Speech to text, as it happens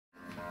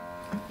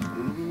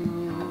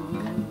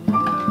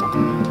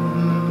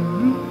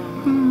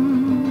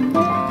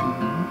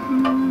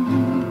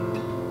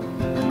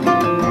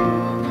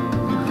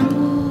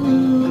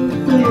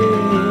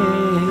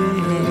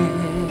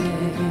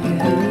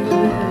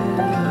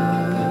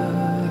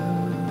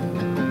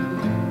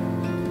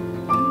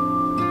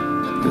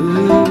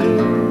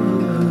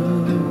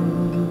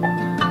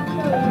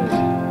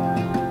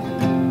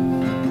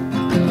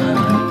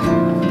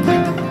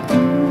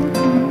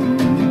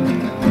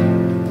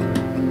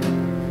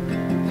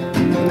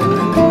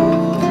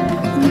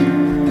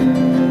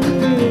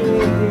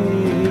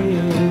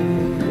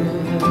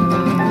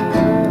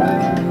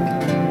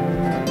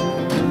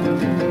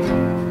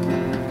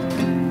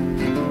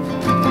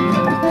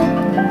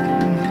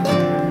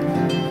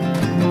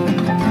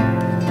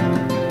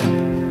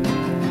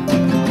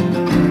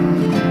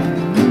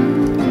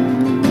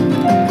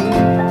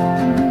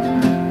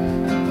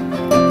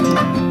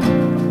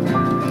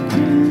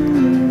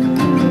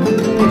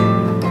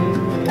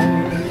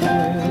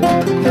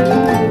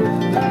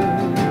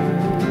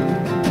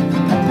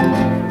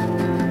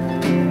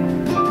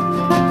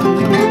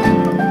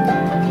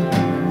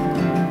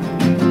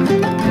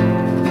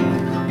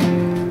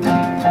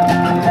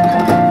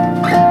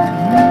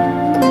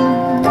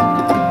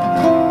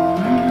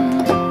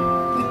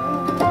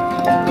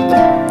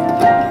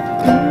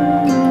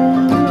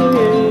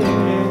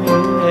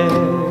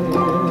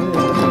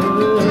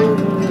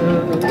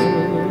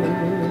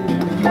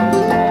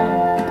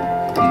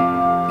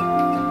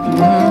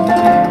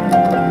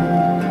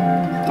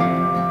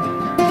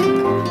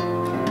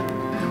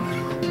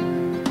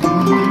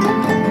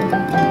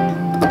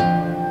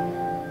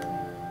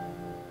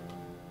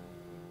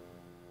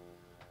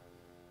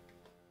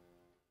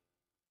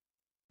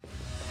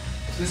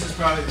This is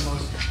probably the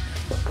most.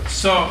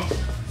 So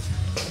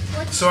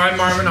I'm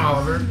Marvin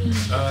Oliver.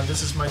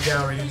 This is my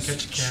gallery in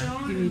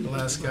Ketchikan,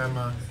 Alaska. I'm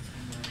a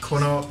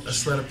Quinault,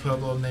 Isleta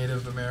Pueblo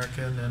Native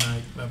American, and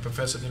I'm a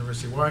professor at the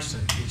University of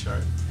Washington, teach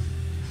art.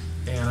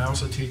 And I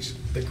also teach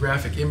the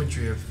graphic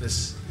imagery of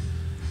this,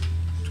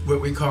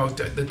 what we call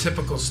the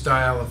typical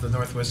style of the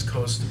Northwest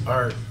Coast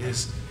art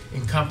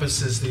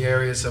encompasses the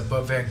areas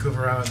above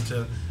Vancouver Island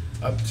to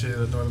up to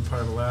the northern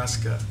part of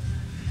Alaska.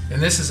 And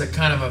this is a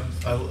kind of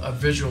a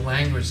visual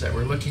language that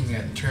we're looking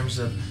at in terms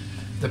of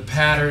the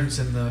patterns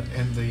and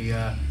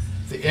the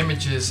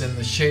images and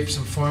the shapes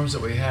and forms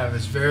that we have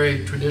is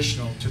very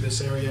traditional to this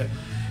area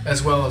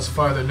as well as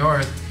farther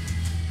north.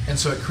 And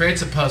so it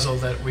creates a puzzle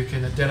that we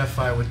can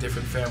identify with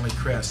different family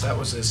crests. That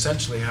was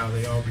essentially how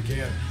they all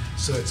began.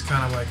 So it's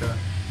kind of like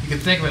you can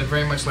think of it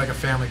very much like a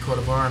family coat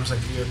of arms, like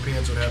the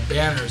Europeans would have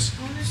banners.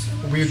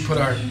 We would put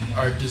our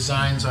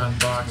designs on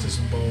boxes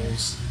and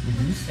bowls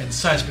and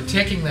such. But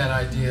taking that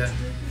idea,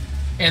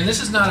 and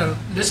this is not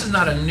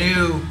a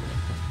new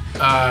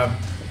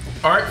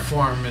art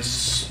form.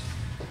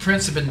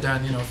 Prints have been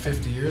done,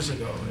 50 years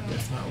ago,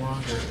 if not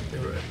longer. They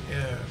were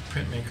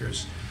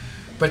printmakers.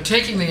 But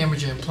taking the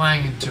image and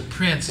applying it to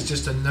prints is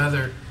just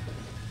another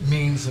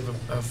means of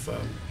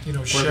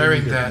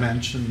sharing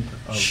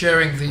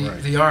sharing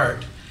the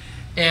art.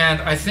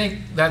 And I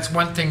think that's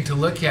one thing to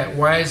look at.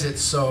 Why is it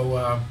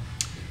so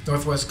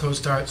Northwest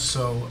Coast art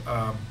so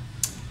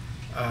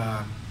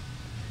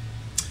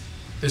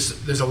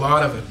there's a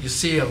lot of it. You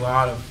see a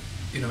lot of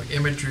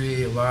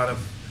imagery, a lot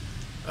of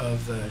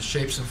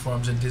shapes and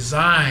forms and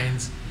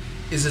designs.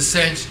 Is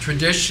essentially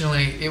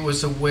traditionally it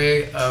was a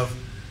way of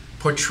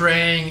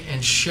portraying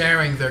and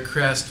sharing their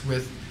crest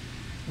with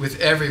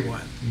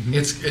everyone.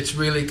 It's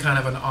really kind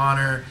of an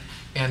honor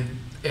and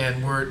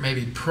word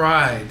maybe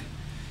pride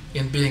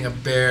in being a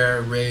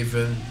bear,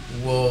 raven,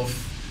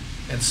 wolf,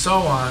 and so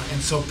on.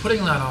 And so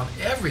putting that on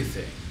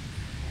everything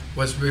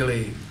was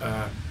really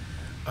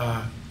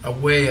a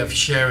way of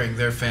sharing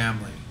their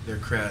family, their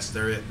crest,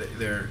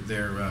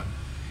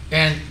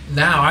 and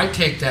now I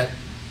take that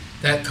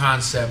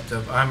concept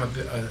of I'm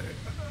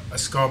a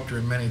sculptor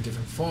in many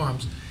different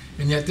forms,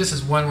 and yet this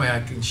is one way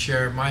I can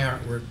share my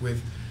artwork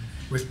with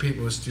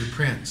people is through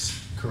prints.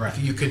 Correct.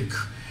 You can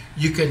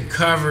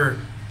cover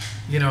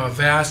a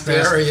vast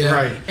area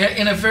right.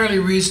 in a fairly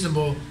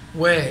reasonable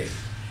way.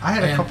 I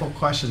had a couple of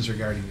questions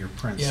regarding your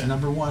prints. Yeah.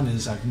 Number one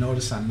is I've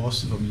noticed on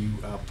most of them you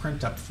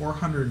print up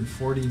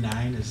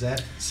 449. Is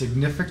that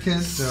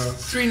significant?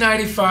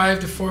 395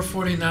 to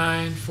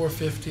 449,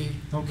 450.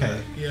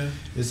 Okay. Yeah.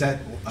 Is that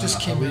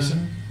just a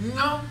reason?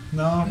 No,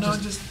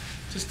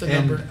 just a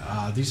number.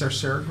 And these are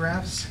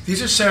serigraphs?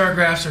 These are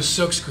serigraphs or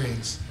silk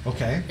screens.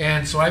 Okay.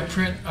 And so I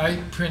print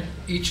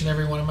each and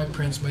every one of my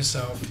prints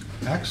myself.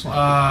 Excellent.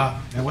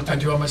 And I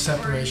do all my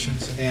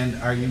separations. And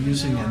are you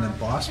using an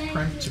embossed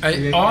print to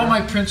create all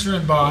my prints are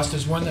embossed.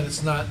 There's one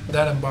that's not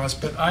that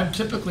embossed, but I'm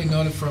typically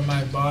noted for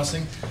my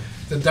embossing.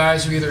 The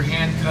dies are either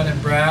hand cut in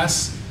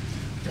brass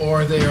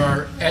or they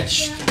are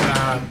etched,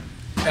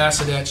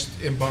 acid etched,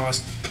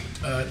 embossed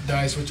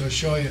dies, which I'll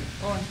show you.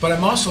 But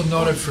I'm also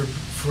noted for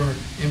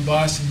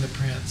embossing the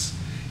prints.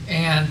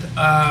 And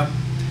I'm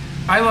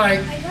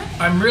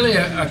really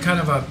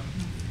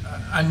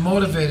I'm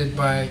motivated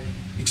by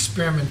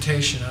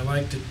experimentation. I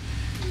like to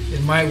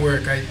in my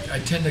work, I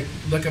tend to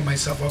look at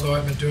myself, although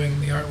I've been doing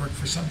the artwork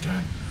for some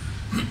time,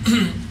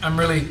 I'm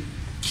really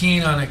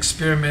keen on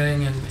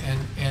experimenting and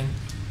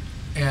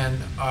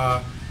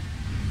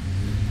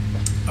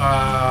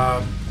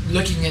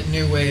looking at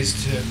new ways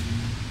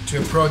to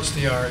approach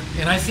the art.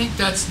 And I think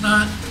that's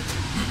not,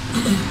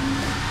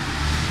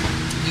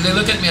 they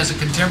look at me as a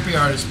contemporary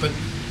artist, but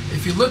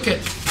if you look at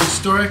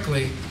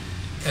historically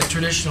at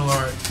traditional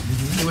art,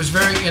 it was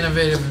very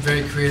innovative and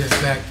very creative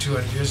back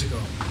 200 years ago.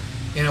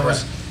 And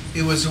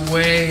it was a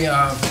way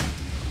of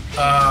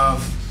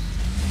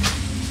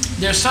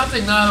there's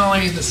something not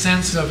only the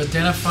sense of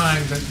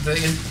identifying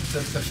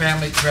the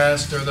family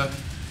crest or the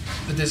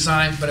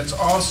design, but it's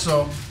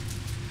also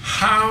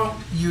how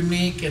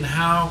unique and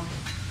how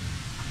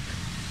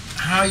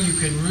you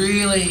can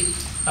really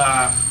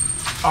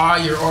awe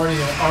your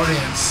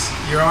audience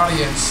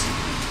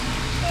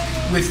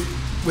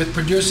with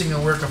producing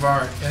a work of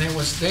art. And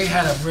they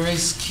had a very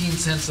keen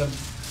sense of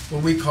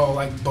what we call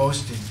like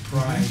boasting,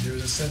 pride. There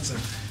was a sense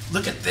of,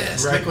 look at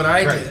this, look what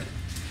I did.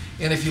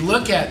 And if you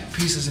look at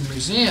pieces in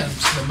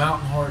museums, the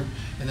mountain hoard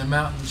and the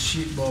mountain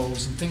sheep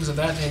bowls and things of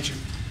that nature,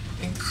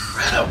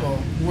 incredible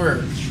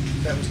work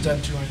that was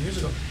done 200 years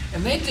ago.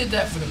 And they did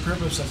that for the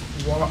purpose of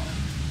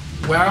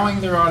wowing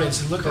their audience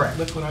and look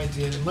what I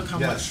did and look how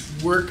much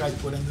work I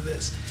put into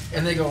this.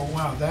 And they go,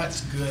 wow,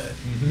 that's good.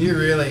 You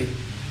really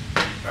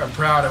are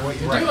proud of what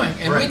you're doing.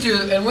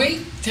 And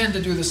we tend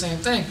to do the same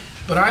thing.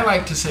 But I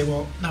like to say,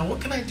 well, now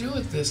what can I do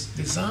with this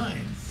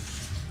design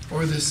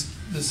or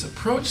this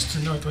approach to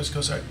Northwest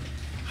Coast art?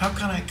 How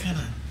can I kind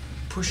of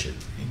push it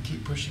and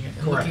keep pushing it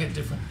and looking at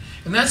different?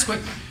 And that's what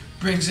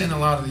brings in a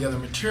lot of the other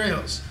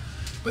materials.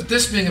 But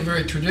this being a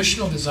very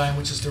traditional design,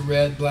 which is the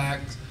red, black,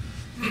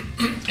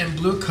 and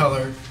blue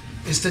color,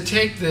 is to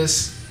take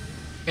this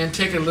and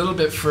take it a little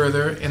bit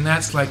further, and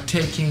that's like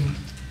taking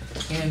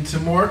into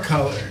more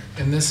color.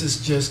 And this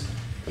is just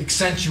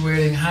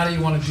accentuating, how do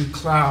you want to do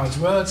clouds?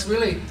 Well, it's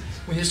really,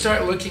 when you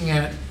start looking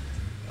at,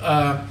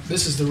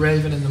 this is the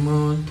raven and the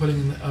moon,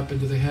 putting it up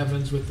into the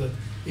heavens with the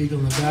eagle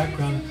in the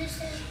background.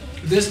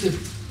 This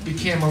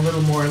became a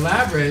little more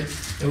elaborated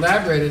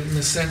in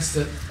the sense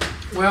that,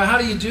 well, how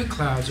do you do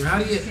clouds? Or how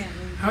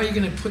are you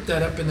going to put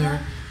that up in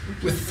there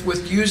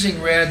with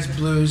using reds,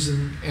 blues,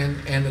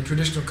 and the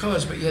traditional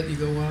colors, but yet you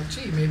go, well,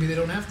 gee, maybe they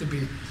don't have to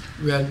be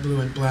red,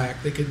 blue, and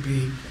black. They could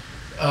be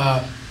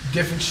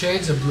different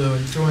shades of blue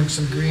and throwing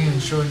some green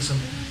and showing some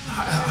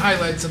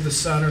highlights of the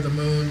sun or the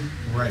moon.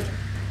 Right.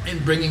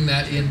 And bringing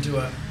that into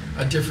a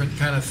different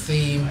kind of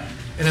theme.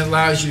 And it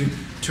allows you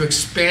to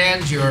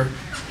expand your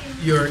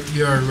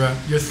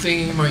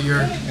theme or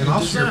your and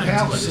also design, your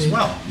palette as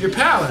well. Your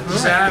palette,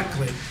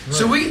 exactly. Right.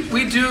 So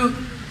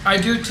I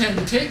do tend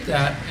to take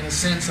that in a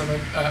sense of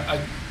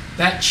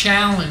that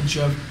challenge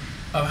of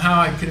how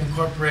I could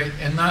incorporate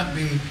and not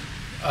be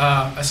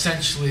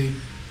essentially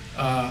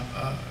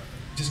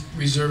just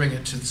reserving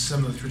it to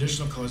some of the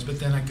traditional colors, but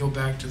then I go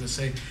back to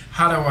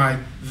how do I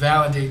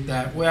validate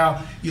that?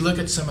 Well, you look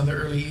at some of the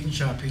early Eden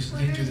Shop pieces,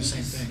 and you do the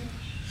same thing.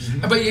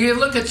 But you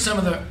look at some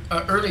of the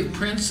early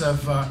prints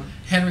of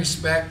Henry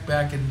Speck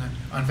back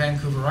on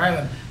Vancouver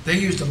Island. They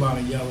used a lot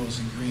of yellows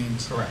and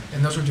greens. Correct.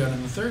 And those were done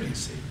in the 30s,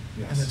 see,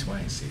 and the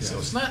 20s, see. Yes. So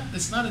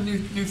it's not a new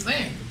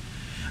thing.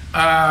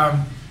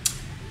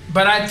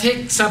 But I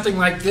take something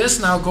like this,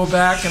 and I'll go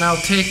back and I'll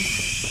take.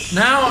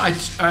 Now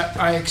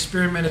I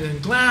experimented in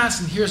glass,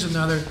 and here's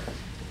another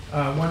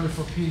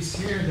wonderful piece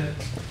here that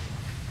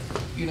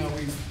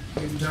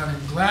we've done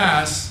in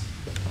glass.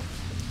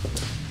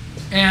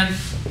 And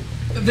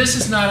this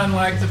is not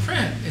unlike the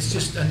print. It's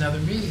just another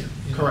medium.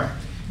 Correct.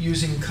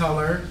 Using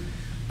color.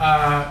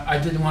 I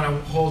didn't want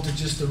to hold to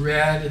just the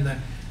red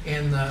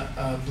and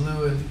the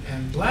blue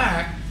and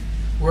black,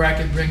 where I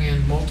could bring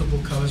in multiple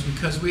colors,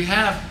 because we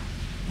have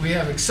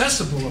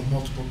accessible of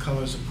multiple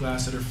colors of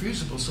glass that are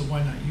fusible, so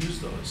why not use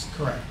those?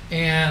 Correct.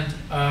 And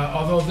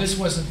although this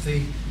wasn't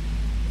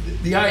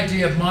the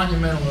idea of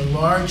monumental or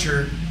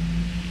larger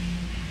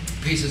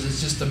pieces,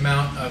 is just the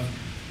amount of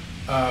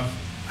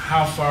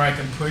how far I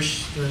can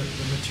push the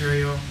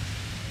material,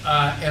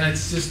 and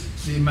it's just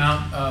the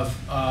amount of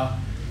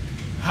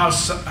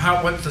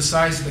what the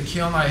size of the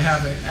kiln I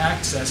have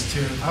access to.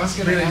 I was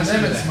going to ask you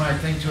that. Limits my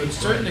thing to a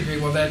certain degree.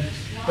 Well, then.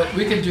 But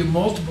we can do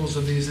multiples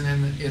of these, and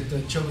then at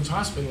the Children's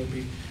Hospital would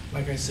be,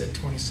 like I said,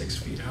 26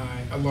 feet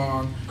high,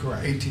 along,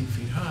 18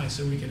 feet high,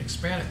 so we can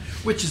expand it.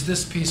 Which is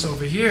this piece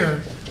over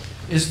here,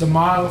 is the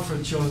model for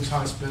the Children's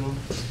Hospital,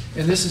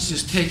 and this is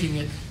just taking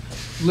it,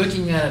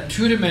 looking at a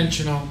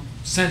two-dimensional,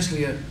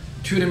 essentially a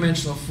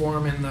two-dimensional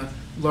form in the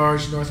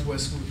large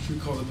Northwest, which we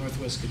call the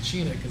Northwest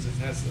Kachina, because it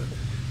has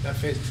that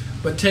face,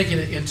 but taking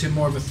it into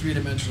more of a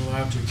three-dimensional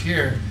object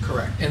here.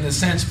 Correct. In the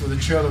sense for the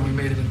trailer, we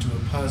made it into a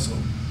puzzle,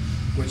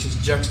 which is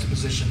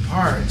juxtaposition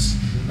parts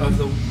of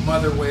the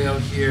mother whale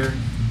here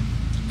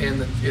and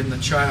the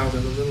child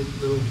and the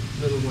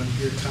little one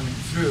here coming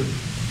through.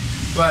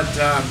 But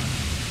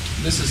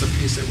this is a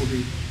piece that we'll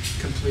be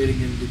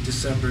completing in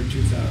December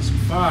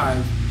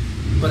 2005.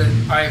 But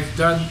I've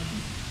done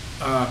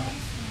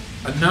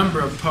a number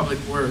of public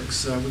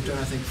works. We've done,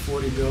 I think,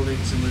 40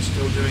 buildings, and we're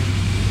still doing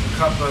a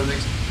couple of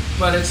things.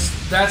 But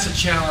that's a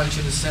challenge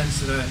in the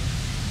sense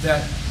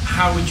that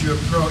how would you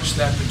approach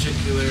that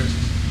particular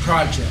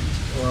project,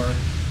 or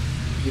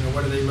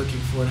what are they looking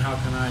for, and how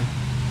can I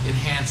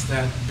enhance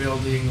that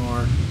building,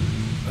 or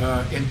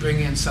and bring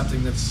in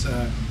something that's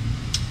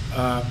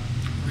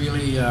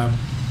really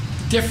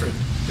different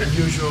than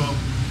usual,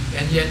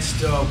 and yet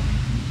still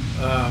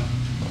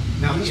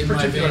now this in my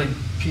particular vein.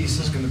 piece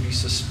is going to be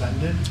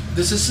suspended.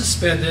 This is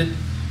suspended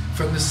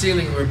from the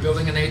ceiling. We're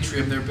building an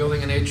atrium. They're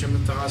building an atrium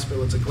at the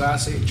hospital. It's a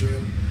glass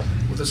atrium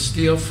with a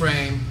steel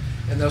frame,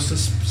 and they'll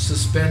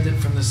suspend it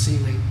from the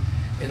ceiling.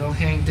 It'll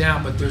hang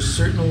down, but there's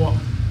certain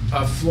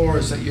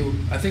floors that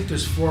I think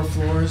there's 4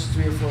 floors,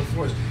 3 or 4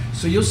 floors.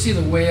 So you'll see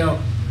the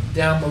whale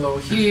down below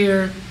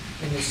here,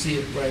 and you'll see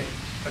it right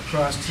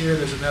across here.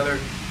 There's another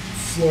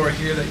floor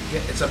here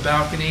it's a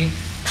balcony,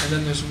 and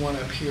then there's one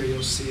up here.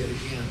 You'll see it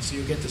again. So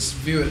you get to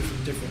view it from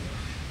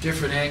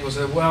different angles.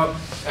 And well,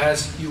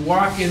 as you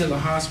walk into the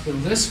hospital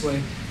this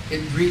way,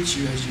 it greets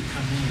you as you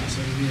come in.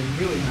 So it'll be a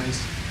really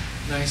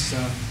nice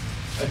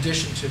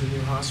addition to the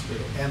new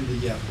hospital. And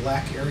the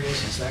black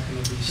areas, is that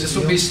going to be steel? This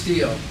will be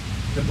steel.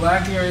 The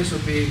black areas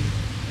will be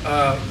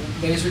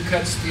laser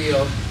cut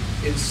steel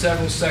in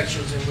several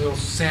sections, and we'll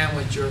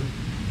sandwich or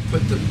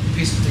put the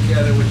pieces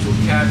together, which will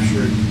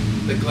capture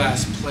the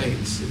glass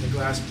plates. And the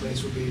glass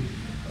plates will be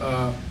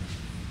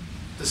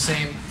the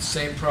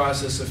same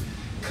process of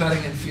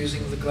cutting and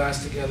fusing the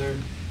glass together,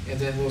 and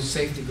then we'll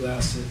safety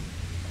glass it,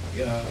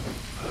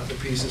 the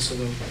pieces, so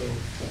they'll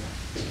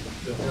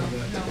hold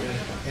that together.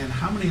 And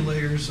how many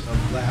layers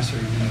of glass are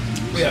you going to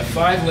use? We have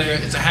 5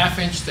 layers. It's a 1/2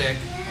 inch thick.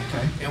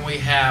 Okay. And we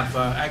have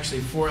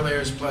actually 4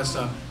 layers plus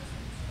a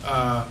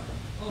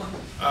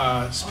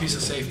piece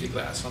of safety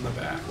glass on the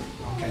back.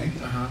 Okay.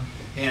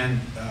 And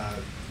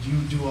do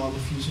you do all the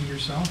fusing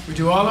yourself? We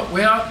do all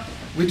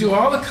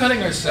the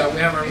cutting ourselves.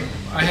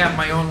 I have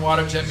my own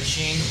water jet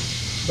machine,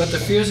 but the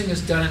fusing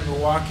is done in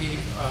Milwaukee,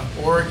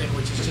 Oregon,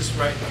 which is just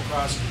right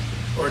across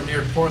or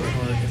near Portland,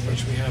 Oregon,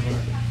 which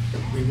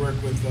we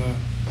work with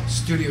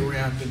Studio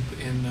Ramp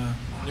in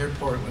near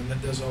Portland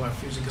that does all our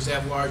fusing, because they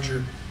have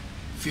larger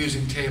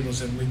fusing tables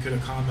than we could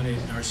accommodate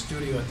in our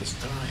studio at this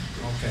time.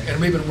 Okay. And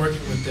we've been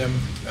working with them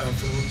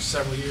for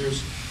several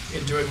years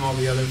in doing all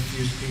the other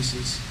fused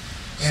pieces.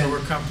 So we're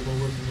comfortable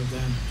working with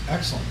them.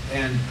 Excellent.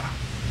 And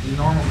the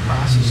normal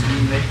process, do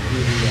you make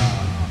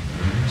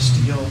the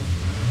steel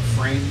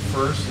frame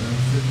first and then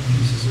fit the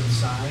pieces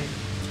inside?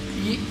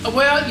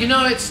 Well,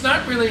 it's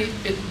not really,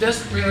 it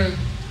doesn't really,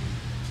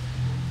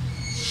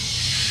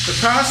 the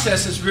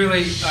process is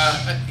really,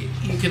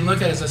 you can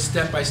look at it as a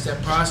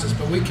step-by-step process,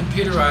 but we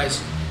computerize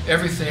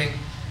everything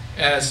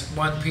as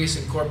one piece,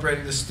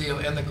 incorporating the steel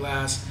and the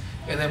glass,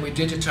 and then we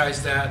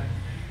digitize that,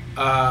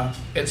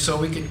 and so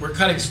we're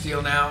cutting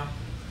steel now,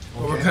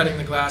 or we're cutting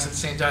the glass at the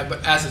same time,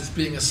 but as it's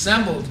being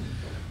assembled,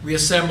 we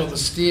assemble the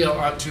steel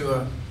onto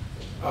a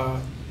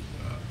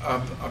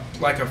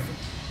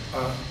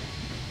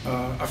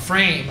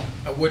frame,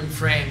 a wooden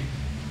frame.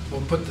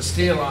 We'll put the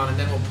steel on, and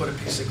then we'll put a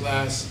piece of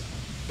glass,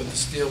 but the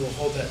steel will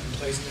hold that in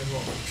place,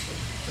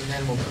 and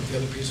then we'll put the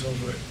other piece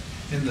over it.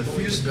 In the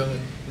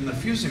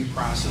fusing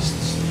process,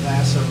 does the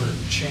glass ever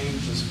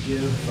change, does it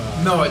give?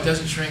 No, it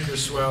doesn't shrink or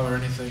swell or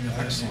anything of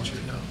that nature.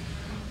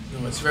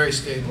 No, it's very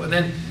stable. And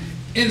then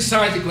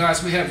inside the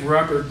glass, we have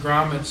rubber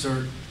grommets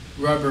or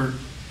rubber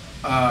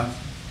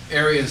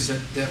areas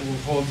that will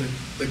hold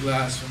the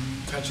glass from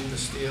touching the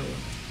steel.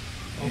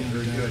 Oh,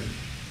 very good.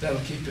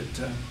 That'll keep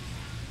it.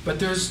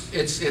 But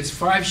it's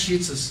 5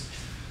 sheets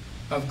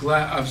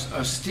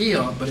of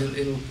steel, but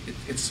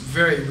it's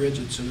very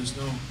rigid, so there's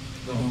no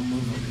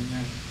movement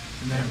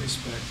in that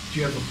respect. Do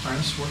you have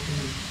apprentices working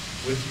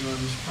with you on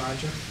this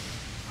project?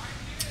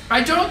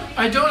 I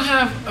don't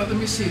have. Let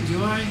me see.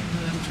 Do I?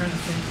 I'm trying to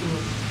think.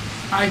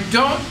 I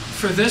don't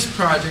for this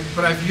project,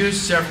 but I've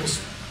used several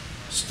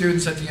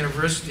students at the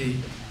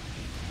university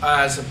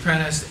as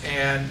apprentice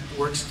and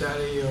work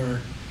study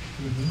or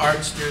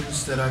art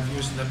students that I've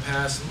used in the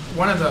past.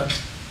 One of the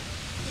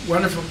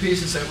wonderful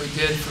pieces that we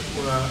did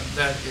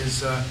that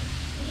is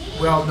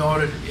well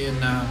noted in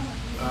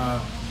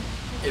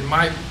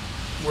my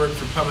work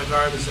for public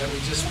art is that we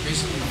just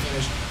recently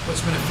finished,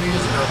 what's been a few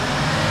years ago,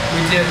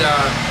 we did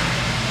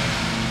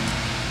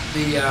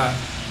the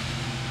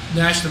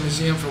National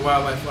Museum for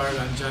Wildlife Art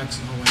on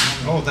Jackson Hole,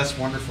 Wyoming. Oh, that's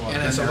wonderful.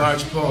 And it's a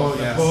large pole. Oh,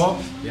 yes. The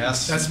pole?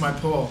 Yes. That's my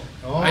pole.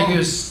 Oh. I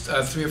used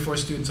 3 or 4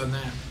 students on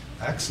that.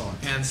 Excellent.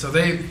 And so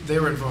they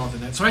were involved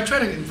in that. So I try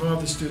to involve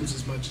the students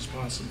as much as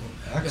possible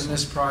in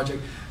this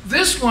project.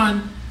 This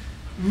one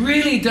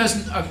really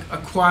doesn't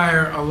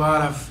acquire a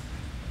lot of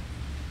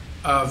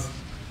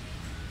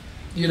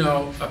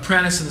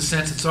apprentice in the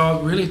sense it's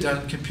all really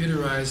done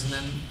computerized, and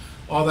then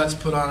all that's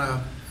put on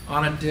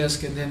a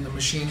disc, and then the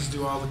machines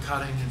do all the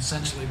cutting, and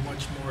essentially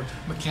much more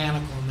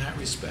mechanical in that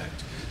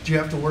respect. Do you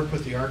have to work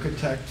with the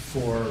architect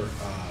for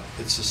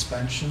its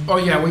suspension? Oh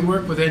yeah, we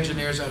work with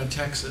engineers out of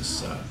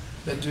Texas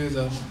that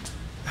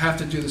have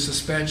to do the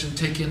suspension,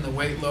 take in the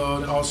weight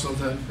load, also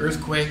the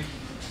earthquake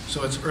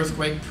so it's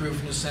earthquake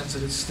proof in the sense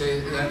that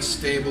that's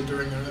stable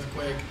during an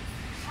earthquake.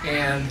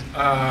 And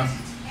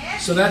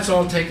so that's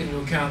all taken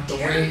into account, the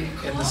weight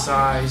and the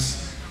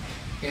size,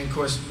 and of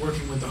course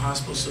working with the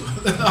hospital, so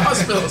the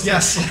hospital's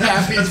yes,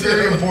 happy that's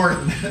very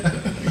important.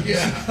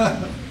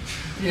 Yeah.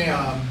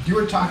 Yeah. You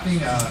were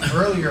talking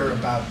earlier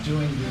about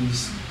doing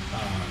these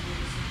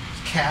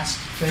cast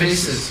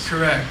faces.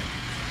 Correct.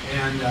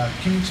 And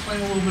can you explain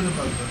a little bit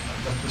about the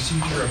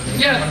procedure of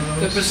making one of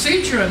those? The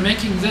procedure of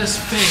making this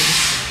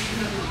face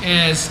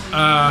is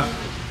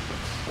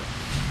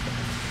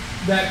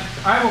that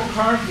I will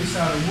carve this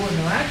out of wood.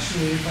 Now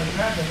actually, if I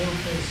have the little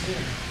face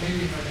here,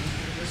 maybe if I can do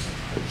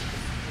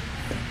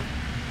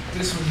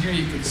this one here,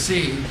 you can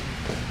see.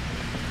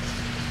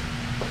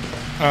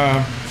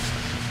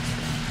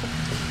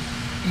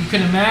 You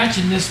can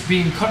imagine this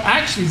being,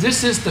 actually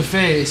this is the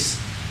face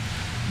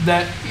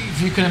that,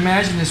 if you can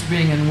imagine this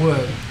being in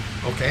wood.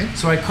 Okay.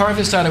 So I carved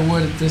this out of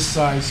wood at this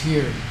size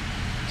here.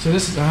 So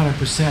this is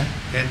 100%.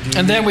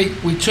 And then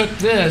we took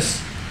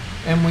this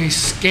and we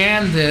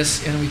scanned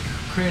this and we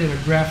created a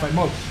graphite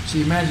mold. So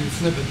you imagine you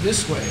flip it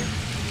this way.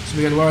 So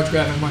we got a large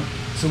graphite mold.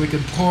 So we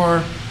can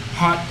pour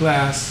hot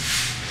glass,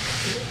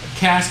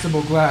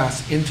 castable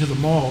glass, into the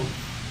mold.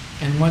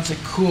 And once it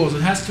cools,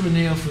 it has to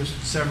anneal for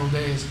several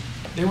days.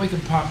 Then we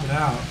can pop it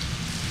out.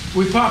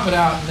 We pop it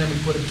out and then we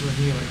put it to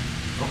annealing.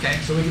 Okay.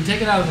 So we can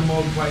take it out of the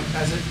mold quite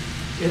as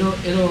it'll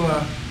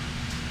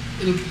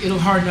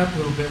harden up a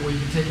little bit where you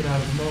can take it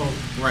out of the mold.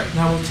 Right.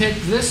 Now we'll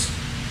take this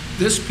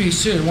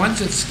piece here.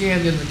 Once it's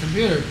scanned in the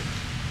computer,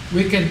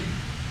 we can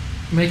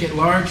make it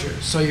larger.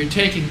 So you're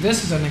taking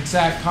this as an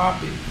exact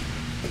copy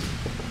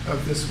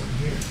of this one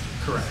here.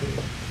 Correct.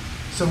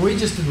 So we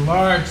just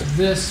enlarge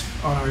this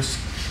on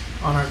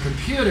our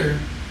computer,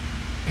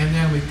 and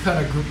then we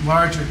cut a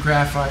larger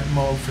graphite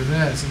mold for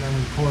this, and then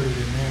we poured it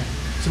in there.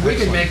 So we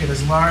could make it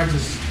as large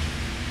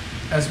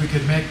as we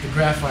could make the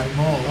graphite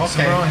mold. Okay.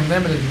 So we're only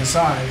limited in the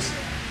size.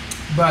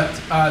 But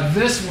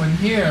this one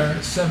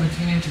here,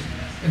 17 inches,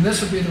 and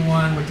this would be the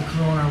one with the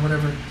corona or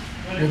whatever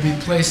we'll be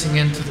placing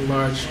into the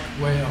large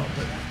whale.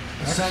 But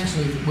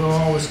essentially, we'll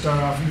always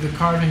start off either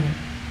carving it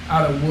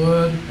out of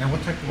wood. And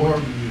what type of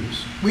wood do you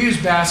use? We use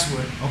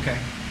basswood. Okay.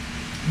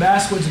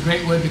 Basswood's a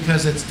great wood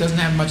because it doesn't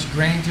have much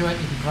grain to it.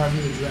 You can carve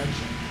either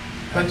direction.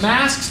 But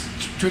masks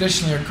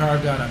traditionally are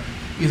carved out of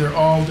either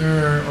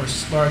alder or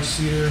large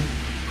cedar.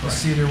 The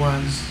cedar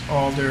ones,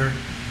 alder,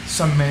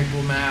 some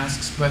maple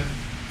masks. But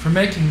for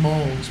making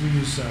molds, we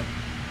use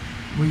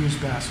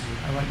basswood.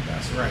 I like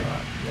basswood a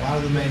lot. A lot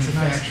of the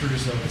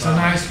manufacturers it's a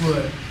nice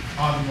wood.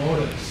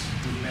 Automotives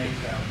who make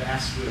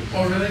basswood.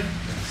 Oh, really?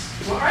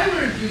 Yes. Well, I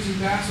learned using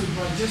basswood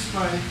by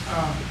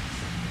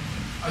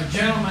a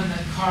gentleman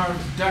that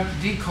carved duck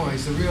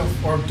decoys,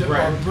 or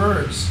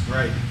birds.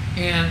 Right.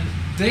 And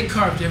they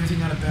carved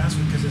everything out of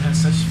basswood because it has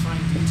such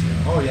fine detail.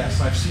 Oh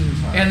yes, I've seen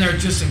them. And they're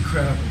just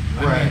incredible.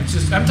 I mean,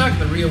 I'm talking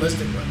the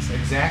realistic ones.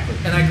 Exactly.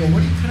 And I go,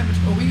 what do you kind of?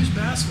 Oh, we use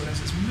basswood. I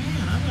says,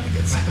 man, I'm gonna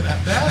get some of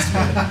that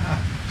basswood.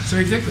 So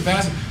we took the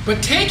basswood.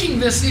 But taking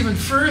this even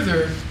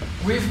further,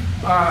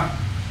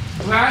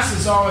 glass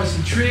has always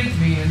intrigued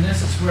me, and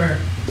this is where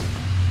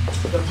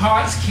the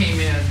pots came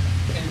in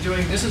and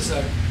doing. This is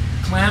a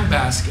clam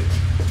basket.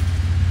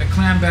 A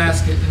clam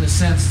basket in the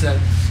sense that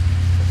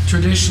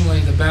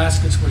traditionally the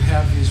baskets would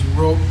have these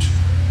roped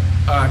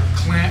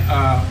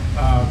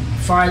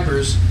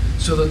fibers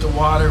so that the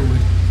water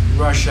would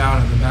rush out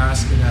of the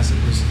basket as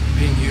it was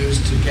being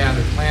used to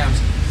gather clams.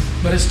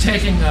 But it's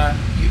taking a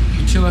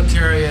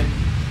utilitarian,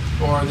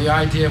 or the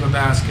idea of a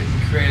basket,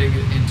 and creating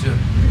it into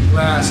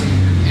glass.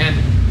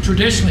 And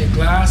traditionally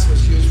glass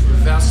was used for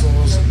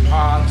vessels and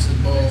pots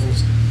and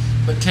bowls,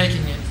 but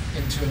taking it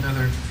into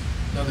another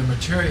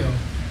material.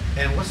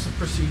 And what's the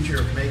procedure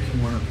of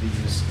making one of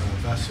these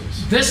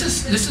vessels? This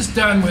is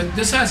done with.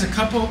 This has a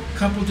couple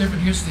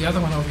different. Here's the other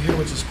one over here,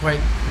 which is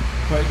quite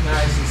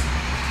nice.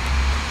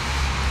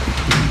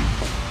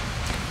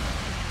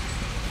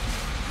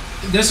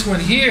 This one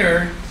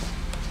here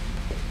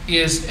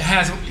you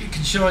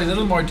can show a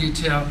little more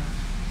detail.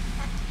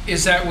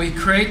 Is that we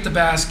create the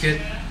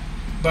basket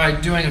by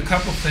doing a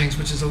couple things,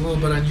 which is a little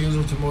bit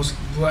unusual to most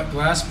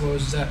glass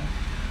blowers. Is that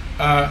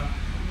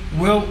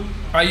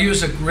I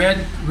use a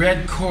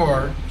red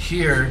core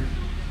here,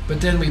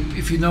 but then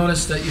if you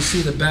notice that you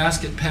see the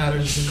basket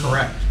patterns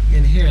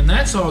in here, and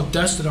that's all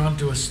dusted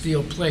onto a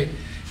steel plate,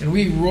 and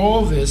we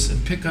roll this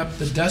and pick up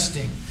the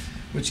dusting,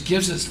 which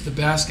gives us the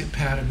basket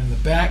pattern in the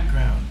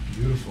background.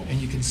 Beautiful. And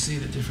you can see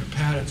the different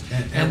patterns.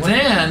 And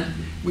then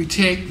we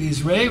take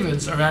these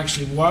ravens, are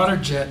actually water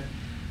jet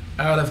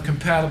out of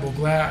compatible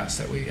glass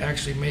that we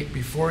actually make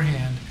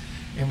beforehand,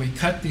 and we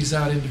cut these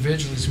out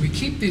individually. So we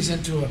keep these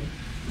into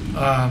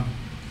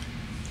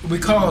we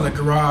call it a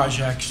garage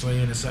actually,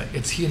 and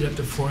it's heated up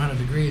to 400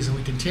 degrees, and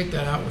we can take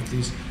that out with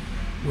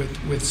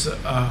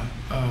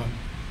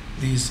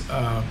these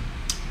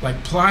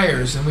like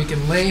pliers, and we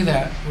can lay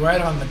that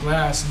right on the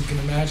glass, and you can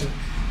imagine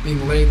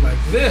being laid like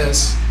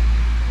this,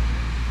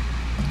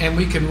 and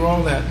we can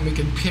roll that, and we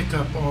can pick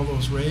up all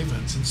those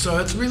ravens. And so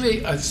it's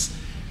really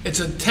it's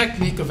a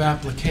technique of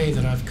applique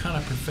that I've kind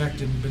of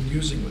perfected and been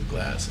using with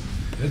glass.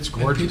 It's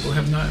gorgeous. And people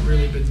have not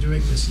really been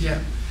doing this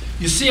yet.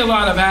 You see a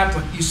lot of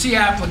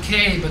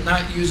applique, but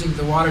not using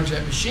the water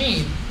jet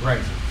machine.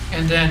 Right.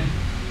 And then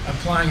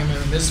applying them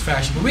in this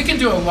fashion. But we can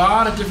do a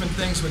lot of different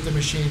things with the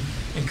machine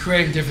and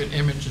creating different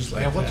images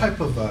like that. What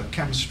type of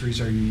chemistries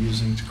are you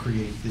using to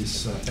create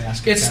this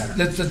basket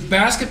pattern? The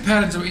basket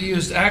patterns that we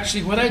used,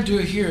 actually what I do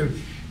here,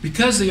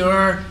 because they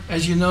are,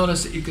 as you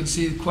notice, that you can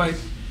see quite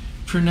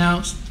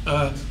pronounced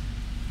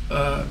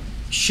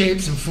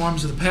shapes and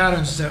forms of the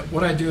patterns, that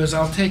what I do is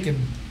I'll take and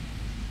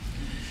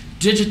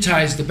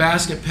digitize the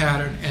basket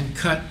pattern and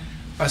cut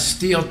a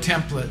steel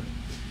template,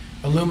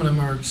 aluminum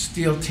or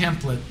steel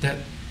template that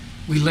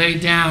we lay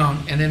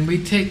down, and then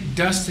we take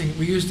dusting.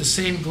 We use the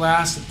same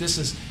glass that this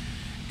is.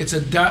 It's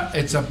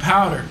a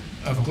powder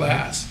of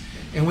glass,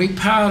 and we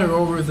powder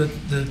over the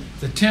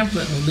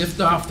template, and we lift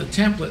off the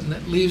template, and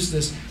it leaves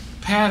this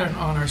pattern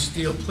on our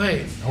steel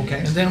plate. Okay.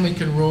 And then we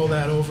can roll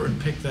that over and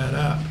pick that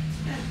up.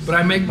 But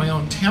I make my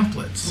own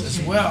templates as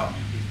well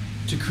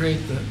to create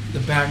the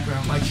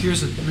background. Like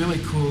here's a really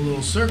cool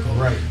little circle.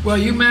 Right. Well,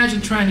 you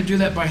imagine trying to do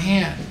that by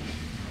hand.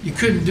 You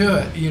couldn't do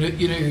it.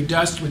 You know, your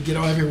dust would get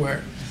all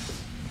everywhere.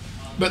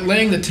 But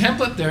laying the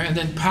template there and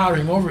then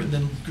powdering over it and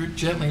then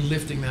gently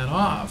lifting that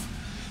off,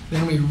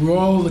 then we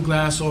roll the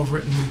glass over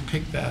it and we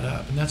pick that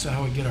up. And that's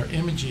how we get our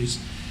images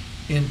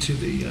into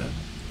the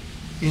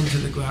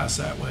glass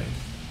that way.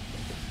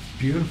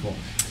 Beautiful.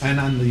 And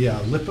on the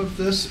lip of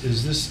this,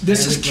 is this?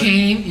 This is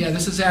cane. Yeah,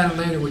 this is added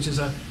later, which is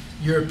a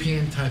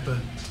European type of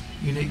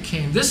unique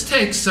cane. This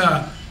takes,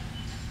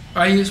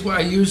 I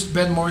used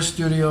Ben Moore's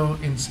studio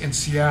in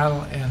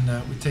Seattle, and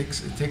it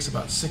takes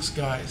about 6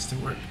 guys to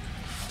work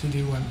to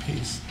do one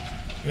piece.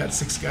 We got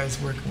 6 guys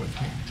working with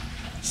me.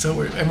 So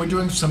we're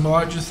doing some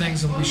larger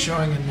things, and we'll be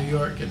showing in New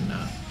York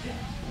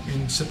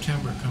in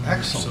September coming up.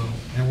 Excellent.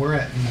 So. And we're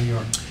at New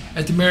York.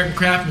 At the American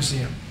Craft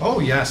Museum. Oh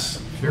yes,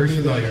 very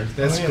familiar.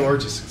 That's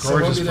gorgeous. So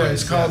we'll be there.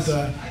 Place. It's called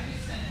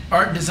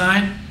Art and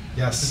Design.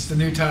 Yes. It's the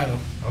new title.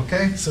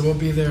 Okay. So we'll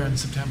be there in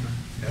September.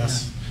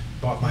 Yes. Yeah.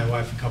 Bought my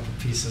wife a couple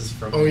pieces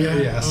from. Oh yeah.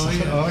 Yes. Oh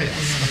yeah. Oh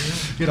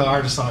yes. You know,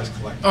 artists always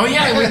collect. Oh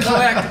yeah, we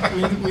collect.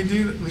 we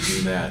do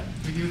that.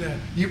 We do that.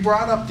 You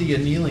brought up the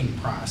annealing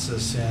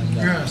process, and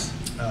yes.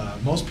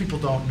 Most people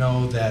don't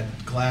know that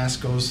glass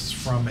goes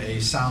from a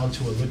solid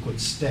to a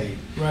liquid state.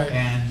 Right.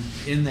 And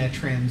in that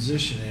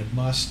transition, it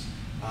must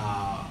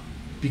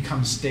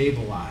become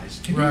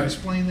stabilized. Can you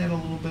explain that a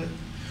little bit?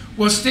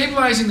 Well,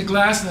 stabilizing the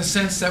glass in the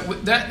sense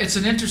that it's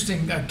an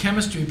interesting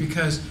chemistry,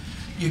 because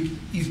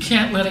you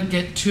can't let it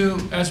get too,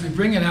 as we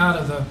bring it out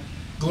of the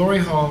glory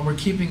hole,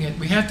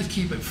 we have to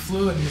keep it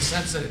fluid in the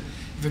sense that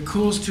if it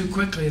cools too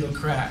quickly, it'll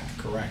crack.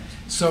 Correct.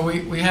 So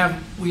we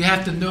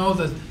have to know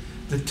the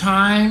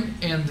time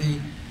and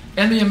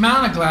the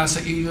amount of glass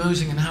that you're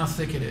using and how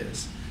thick it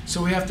is.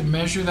 So we have to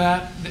measure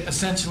that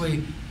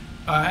essentially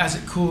as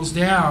it cools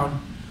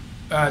down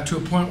to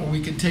a point where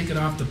we can take it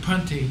off the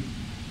punty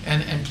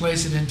and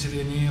place it into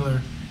the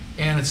annealer,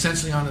 and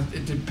essentially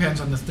it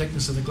depends on the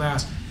thickness of the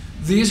glass.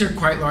 These are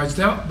quite large,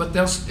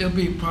 it'll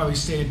be probably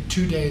staying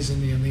 2 days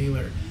in the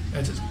annealer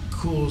as it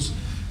cools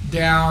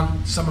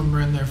down. Some of them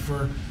are in there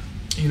for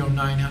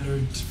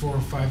 900, 400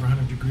 or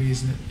 500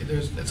 degrees, and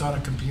it's on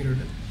a computer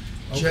that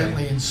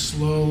gently and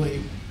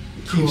slowly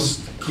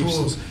cools.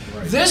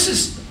 Right. This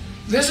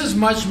is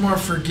much more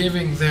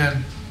forgiving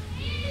than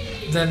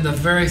the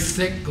very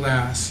thick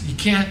glass. You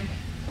can't.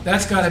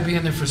 That's got to be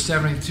in there for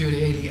 72 to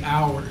 80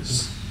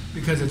 hours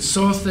because it's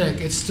so thick.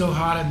 It's still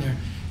hot in there,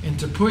 and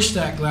to push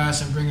that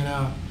glass and bring it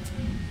out,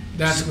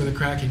 that's where the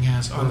cracking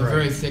has on the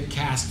very thick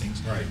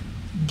castings. Right.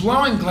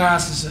 Blowing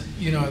glass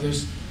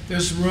is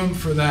there's room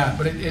for that,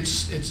 but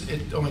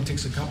it only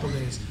takes a couple of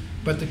days.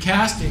 But the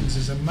castings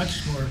is a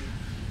much more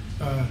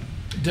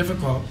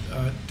difficult.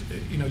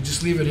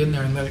 Just leave it in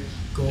there and let it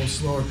go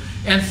slower.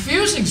 And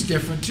fusing's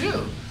different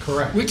too.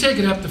 Correct. We take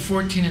it up to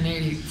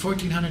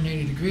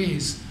 1480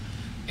 degrees,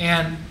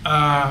 and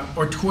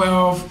or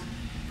 12,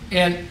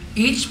 and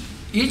each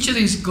of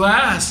these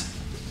glass.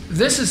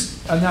 This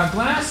is now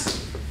glass.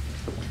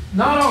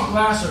 Not all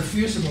glass are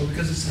fusible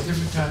because it's a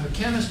different type of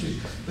chemistry.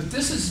 But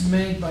this is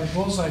made by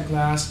Bullseye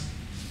Glass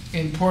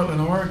in Portland,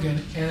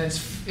 Oregon, and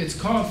it's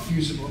called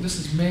fusible. This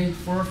is made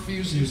for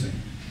fusing.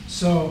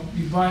 So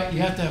you have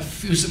to have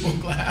fusible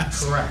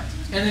glass. Correct.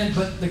 And then,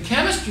 but the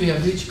chemistry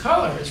of each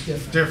color is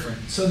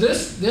different. So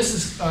this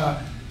is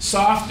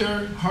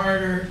softer,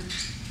 harder,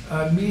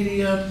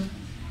 medium,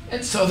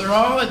 and so they're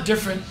all at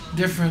different.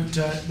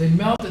 They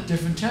melt at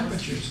different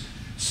temperatures.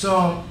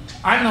 So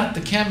I'm not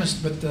the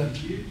chemist, but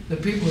the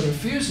people that are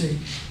fusing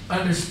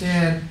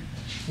understand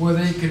where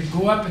they can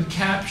go up and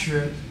capture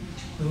it,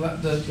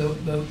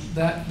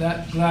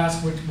 that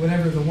glass,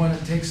 whatever the one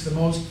it takes the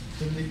most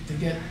to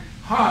get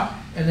hot,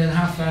 and then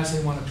how fast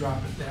they want to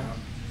drop it down.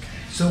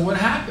 So what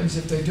happens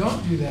if they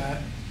don't do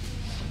that?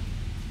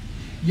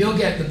 You'll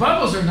get the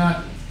bubbles are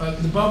not.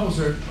 The bubbles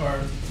are.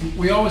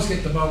 We always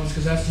get the bubbles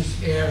because that's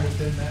just air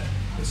within that.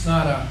 It's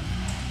not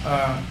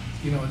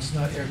it's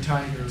not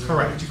airtight or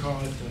correct. what you call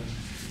it.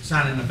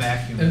 not in a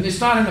vacuum. And it's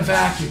not in a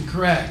vacuum,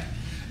 correct.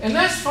 And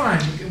that's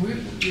fine.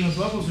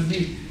 Bubbles are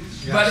neat.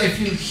 Yes. But if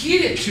you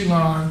heat it too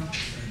long,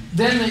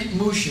 then it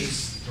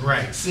mooshes.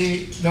 Right.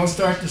 See, they'll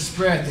start to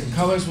spread. The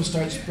colors will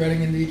start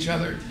spreading into each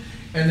other,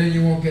 and then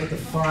you won't get the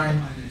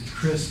fine,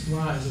 crisp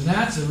lines. And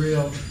that's a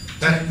real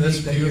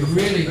technique that you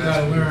really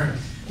got to learn.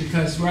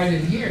 Because right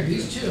in here,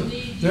 these two,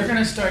 they're going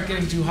to start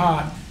getting too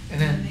hot, and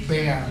then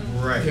bam,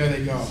 there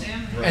they go.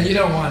 Right. And you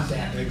don't want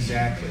that.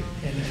 Exactly.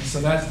 And so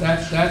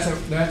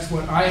that's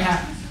what I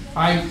have.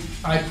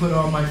 I put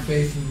all my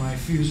faith in my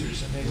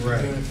fusers, and they've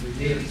been doing it for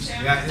years.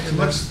 Yeah, it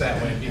looks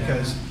that way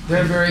because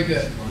they're very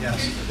good.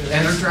 Yes,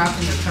 and they're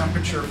dropping the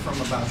temperature from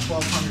about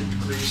 1,200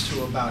 degrees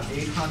to about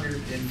 800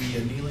 in the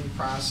annealing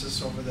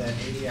process over that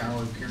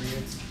 80-hour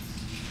period. Is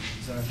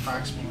that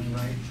approximately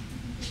right?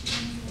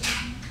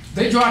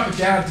 They drop it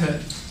down to.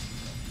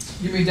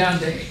 You mean down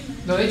to?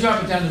 No, they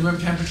drop it down to room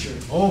temperature.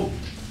 Oh.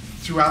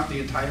 Throughout the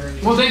entire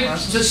annealing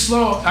process? Just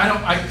slow.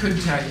 I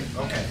couldn't tell you.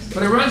 Okay.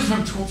 But it runs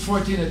from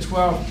 14 to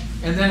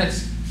 12, and then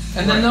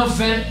then they'll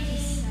vent.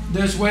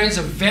 There's ways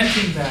of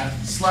venting that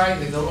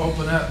slightly. They'll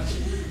open up,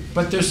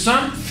 but there's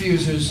some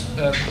fusers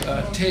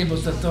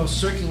tables that they'll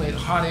circulate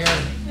hot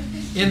air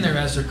in there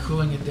as they're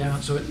cooling it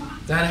down. So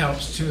that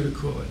helps too to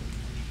cool it.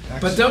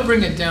 Excellent. But they'll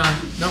bring it down.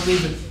 They'll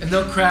leave it, and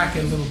they'll crack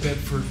it a little bit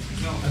for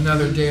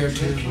another day or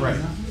two. Right.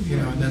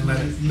 And then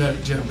let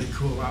it gently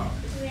cool out.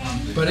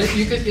 But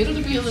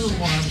it'll be a little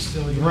warm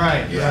still.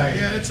 Right.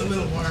 Yeah, it's a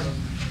little warm.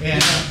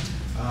 And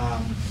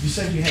you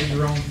said you had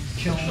your own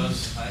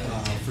kilns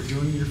for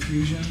doing your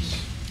fusions.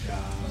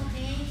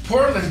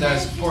 Portland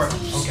does. Portland.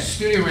 Okay.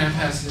 Studio Ramp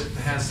has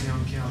their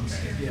own kilns.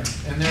 Okay. Yeah,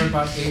 and they're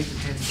about 8 to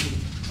 10 feet.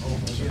 Oh,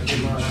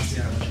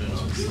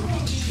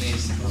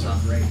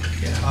 great.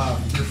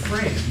 Your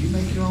frame. You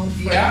make your own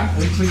frame? Yeah,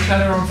 we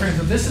cut our own frames.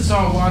 So this is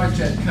all water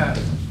jet cut.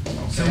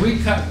 Okay. So we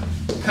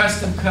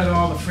custom cut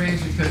all the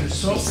frames because they're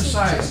so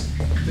precise.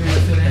 They're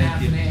within a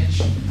half an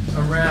inch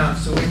around.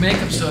 So we make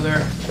them so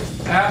they're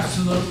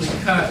absolutely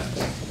cut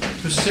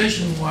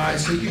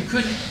precision-wise. So you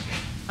couldn't,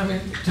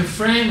 to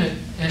frame it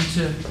and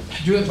to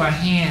do it by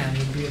hand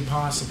would be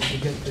impossible to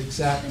get the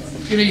exact.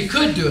 You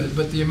could do it,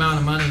 but the amount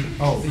of money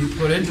that you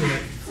put into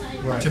it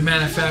to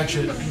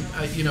manufacture it,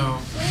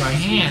 by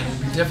hand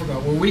would be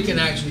difficult. Well, we can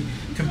actually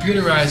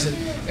computerize it,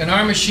 and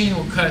our machine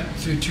will cut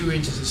through 2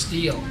 inches of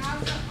steel.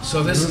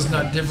 So this is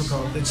not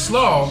difficult. It's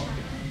slow,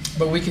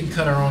 but we can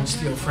cut our own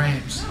steel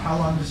frames. How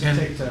long does it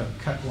take to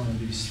cut one of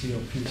these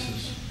steel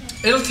pieces?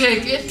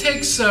 It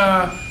takes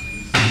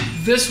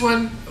this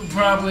one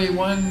probably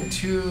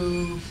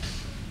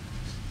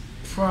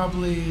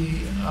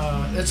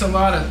it's a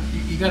lot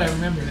of, you got to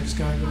remember it's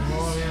got to go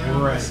all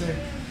around. Right.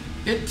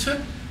 It took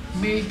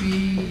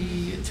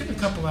a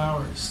couple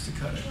hours to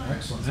cut it.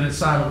 Excellent. And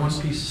it's out of one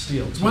piece of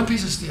steel. It's one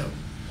piece of steel.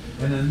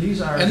 And then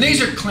these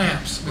are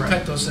clamps. We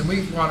cut those, and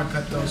we water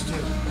cut those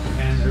too.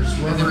 And there's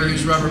rubber. And then we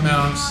use rubber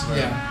mounts. Right.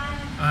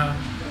 Yeah.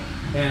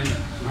 And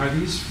are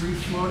these free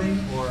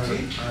floating or are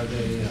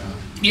they?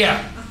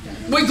 Yeah.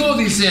 We glue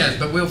these in,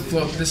 but we'll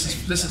float. This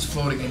is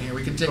floating in here.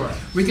 We can take.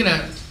 We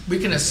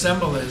can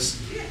assemble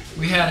this.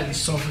 We had it in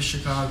Sofa,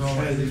 Chicago.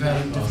 We've had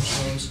it in different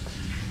shows.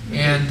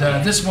 And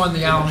this won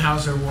the Allen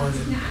Hauser Award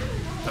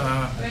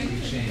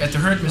at the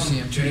Hurt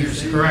Museum 2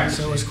 years ago. Correct.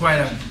 So it was quite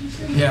an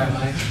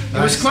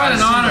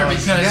honor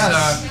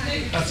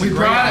because we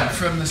brought it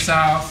from the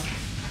south.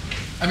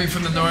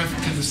 From the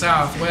north to the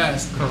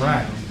southwest.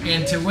 Correct.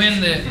 And to win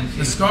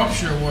the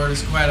sculpture award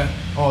is quite an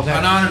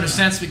honor in a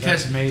sense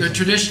because they're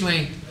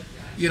traditionally,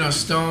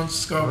 stone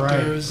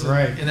sculptors.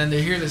 Right. And then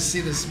they're here to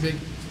see this big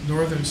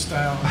northern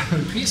style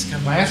piece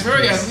come out. It's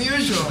very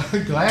unusual.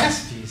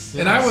 Glass piece. Yes.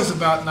 And I was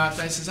about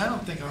I says, I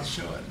don't think I'll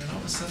show it. And all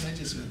of a sudden I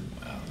just went,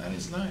 wow, that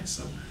is nice.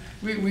 So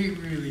we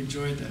really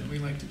enjoyed that.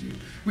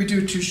 We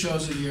do 2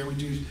 shows a year. We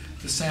do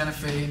the Santa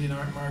Fe Indian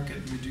Art Market,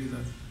 and we do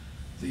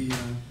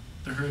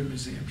the Herd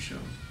Museum show.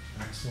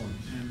 Excellent.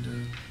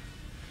 And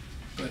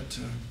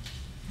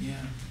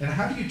yeah. And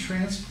how do you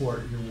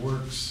transport your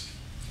works?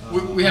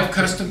 We have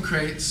custom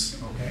crates.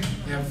 Okay.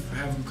 We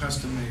have them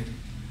custom made.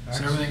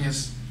 Excellent. So everything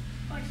is,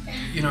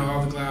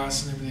 all the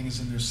glass and everything is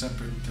in their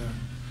separate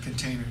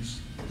containers.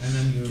 And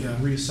then you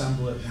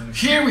reassemble it.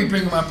 Here we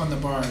bring them up on the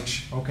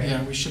barge. Okay.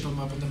 Yeah, we ship them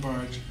up on the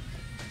barge,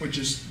 which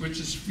is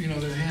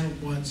they're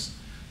handled once,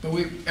 but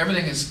we create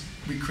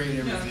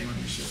everything when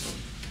we ship them.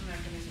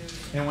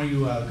 And when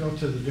you go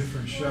to the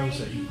different shows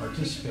that you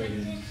participate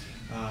in,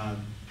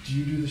 do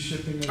you do the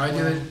shipping as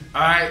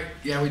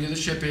well? We do the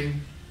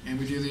shipping and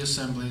we do the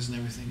assemblies and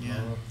everything.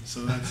 Yeah.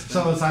 So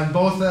so it's on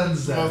both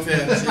ends then. Both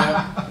ends.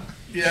 Yeah.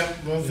 Yeah.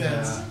 Both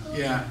ends.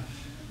 Yeah.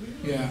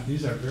 Yeah.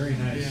 These are very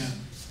nice.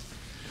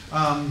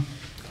 Yeah.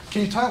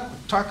 Can you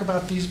talk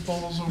about these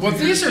bowls over here?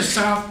 These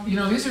are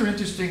these are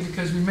interesting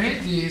because we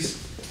made these.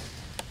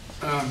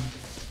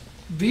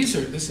 This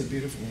is a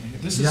beautiful one here.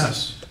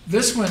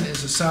 This one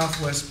is a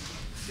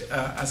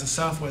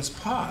Southwest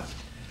pot,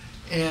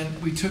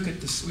 and we took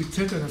it a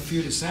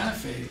few to Santa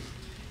Fe,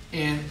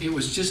 and it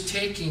was just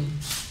taking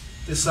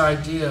this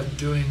idea of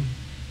doing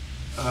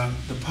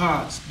the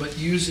pots, but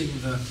using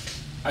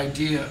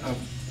idea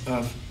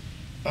of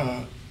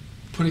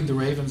putting the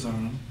ravens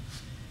on them.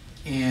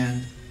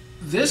 And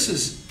this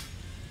is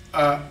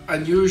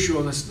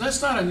unusual.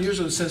 That's not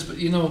unusual in a sense, but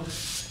you know,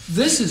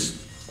 this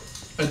is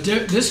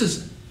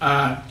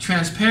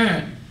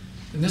transparent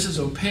and this is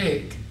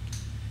opaque.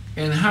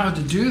 And how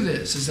to do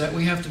this is that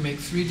we have to make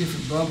 3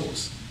 different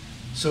bubbles.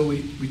 So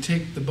we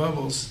take the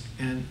bubbles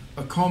and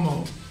a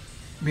como,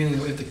 meaning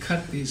that we have to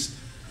cut these,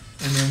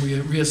 and then we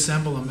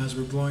reassemble them as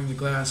we're blowing the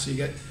glass. So you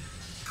get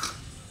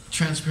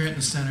transparent in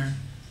the center,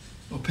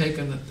 opaque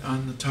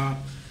on the top,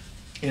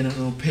 and an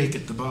opaque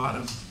at the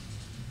bottom.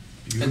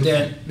 Beautiful.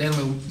 And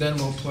then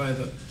we'll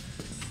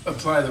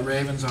apply the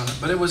ravens on it.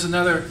 But it was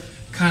another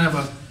kind of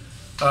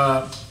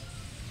a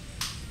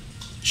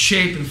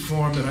shape and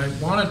form that I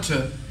wanted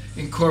to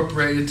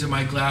incorporate into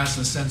my glass,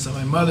 in the sense that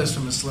my mother's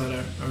from Isleta,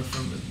 or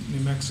from New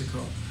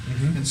Mexico,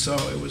 and so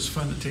it was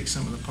fun to take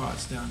some of the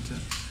pots down there.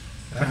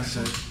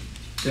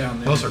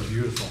 Those are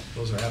beautiful.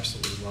 Those are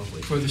absolutely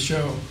lovely. For the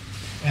show.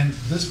 And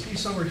this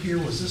piece over here,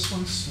 was this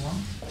one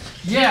slumped?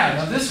 Yeah,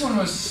 now this one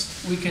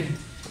was, we can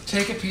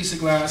take a piece of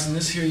glass, and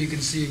this here you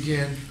can see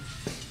again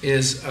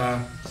is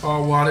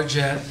all water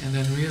jet and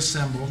then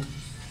reassembled.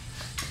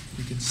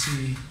 You can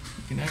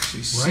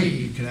actually see. Right,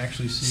 you can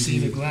actually see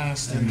the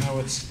glass and how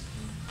it's,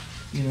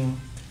 you know,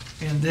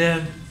 and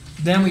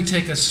then we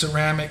take a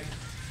ceramic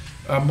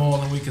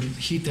mold and we can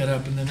heat that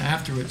up, and then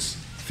afterwards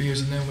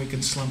fuse, and then we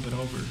can slump it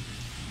over.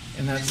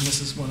 And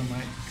this is one of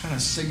my kind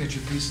of signature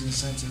pieces, in the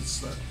sense it's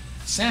the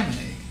salmon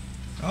egg.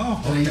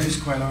 Oh, that I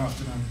use quite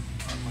often on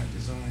my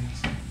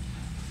designs.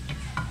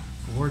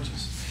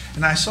 Gorgeous.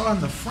 And I saw in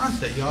the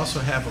front that you also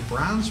have a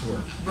bronze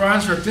work.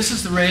 Bronze work. This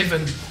is the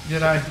raven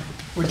that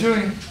we're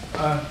doing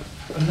a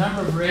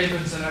number of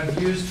ravens that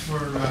I've used for.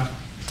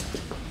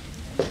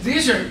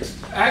 These are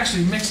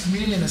actually mixed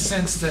media, in the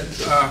sense that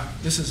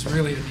this is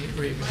really a neat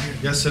raven here.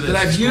 Yes, it is.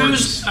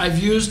 That I've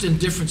used in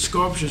different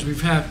sculptures.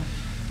 We've had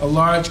a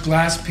large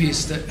glass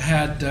piece that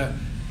had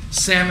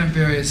salmon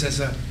berries, as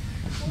a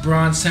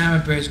bronze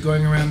salmon berries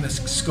going around this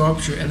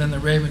sculpture, and then the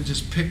raven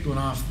just picked one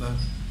off the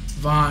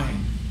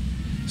vine.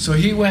 So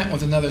he went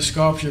with another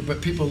sculpture,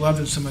 but people loved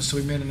him so much, so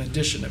we made an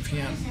edition of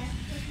him.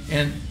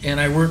 And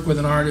I work with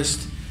an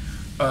artist,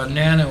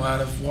 Nano,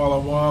 out of Walla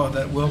Walla,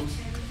 that will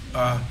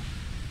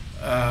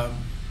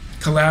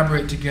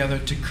collaborate together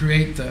to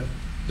create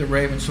the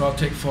raven. So I'll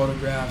take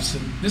photographs,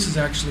 and this is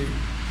actually,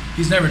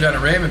 he's never done a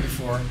raven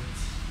before,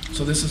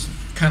 so this is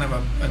kind of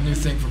a new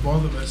thing for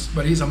both of us,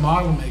 but he's a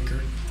model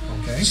maker.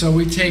 Okay. So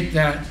we take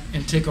that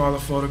and take all the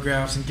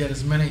photographs and get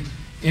as many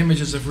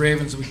images of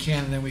ravens as we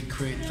can, and then we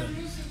create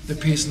the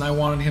piece. And I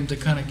wanted him to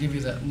kind of give you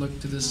that look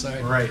to this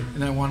side, right?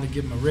 And I wanted to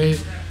give him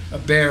a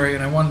berry,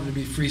 and I wanted it to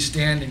be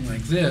freestanding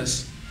like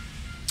this.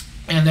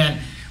 And then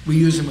we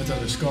use them with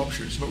other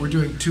sculptures. But we're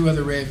doing 2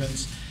 other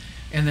ravens,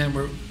 and then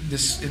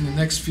in the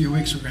next few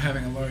weeks we're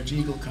having a large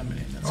eagle coming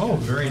in. That's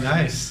very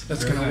nice.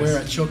 That's going to wear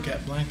a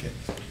chocat blanket.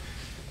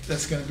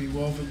 That's going to be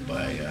woven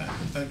by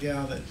a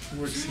gal that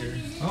works here.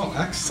 Oh,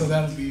 excellent. So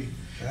that'll be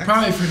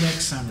probably for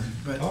next summer.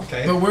 But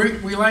okay. But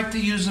we like to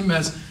use them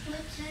as,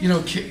 you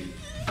know,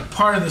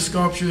 part of the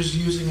sculptures,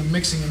 using them,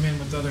 mixing them in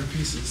with other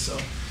pieces. So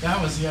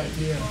that was the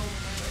idea.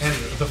 And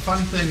the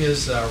fun thing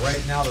is,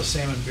 right now the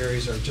salmon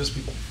berries are just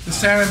the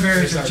salmon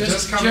berries are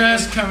just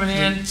coming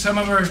in. Some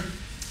of them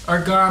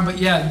are gone, but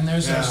yeah, and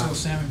there's our little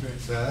salmon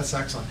berries. Yeah, that's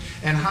excellent.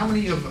 And how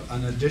many of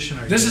an edition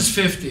are you? This is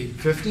 50.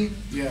 50?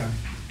 Yeah.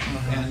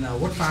 And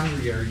what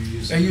foundry are you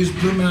using? I use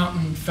Blue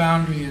Mountain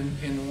Foundry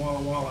in Walla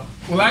Walla.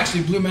 Well,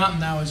 actually, Blue Mountain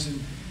now is in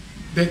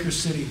Baker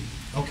City.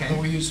 Okay.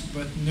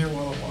 But near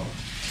Walla Walla.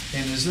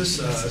 And is this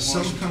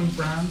silicone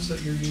bronze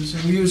that you're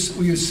using? We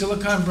use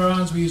silicone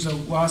bronze. We use a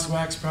lost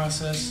wax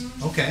process.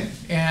 Okay.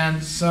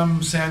 And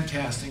some sand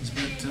castings,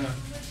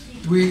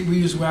 but we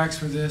use wax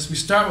for this. We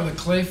start with a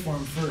clay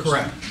form first.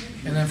 Correct.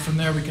 And then from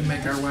there we can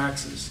make our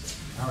waxes.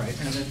 All right.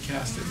 And then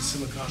cast it in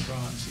silicone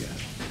bronze.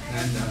 Yeah.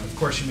 And of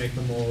course you make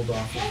the mold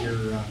off of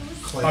your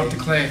clay. Off the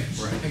clay.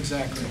 Right.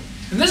 Exactly.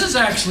 And this is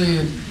actually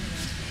in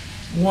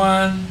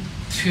 1,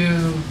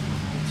 2,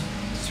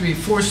 3,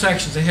 4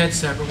 sections. The head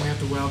separate. We have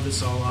to weld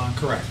this all on.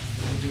 Correct.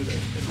 And do that.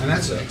 And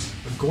that's a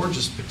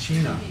gorgeous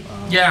patina.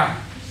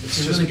 Yeah.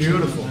 It's just really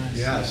beautiful. Nice.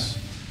 Yes.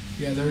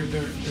 Yeah, they're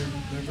very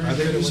Are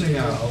they good using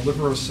at a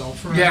liver of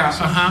sulfur?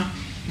 Yeah.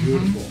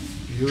 Beautiful.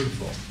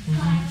 Beautiful.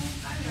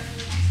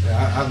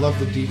 Yeah, I love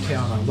the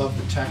detail, and I love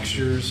the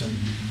textures, and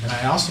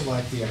I also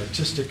like the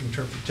artistic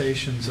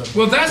interpretations of.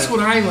 Well, that's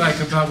what I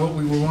like about what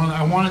we were wanting.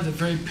 I wanted it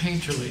very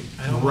painterly.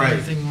 I don't want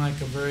anything like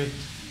a very.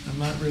 I'm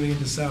not really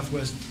into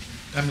Southwest.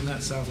 I mean,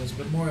 not Southwest,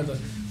 but more of the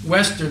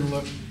Western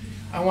look.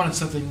 I wanted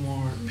something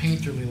more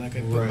painterly, like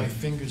I put my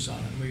fingers on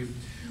it. We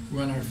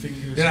run our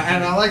fingers. Yeah,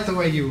 and I like the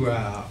way you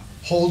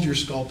hold your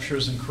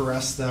sculptures and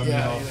caress them.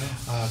 Yeah,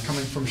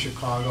 coming from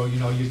Chicago, you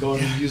go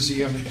to the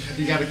museum,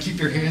 you got to keep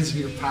your hands in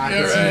your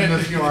pockets, yeah, right. even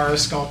if you are a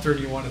sculptor and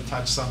you want to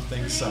touch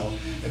something. So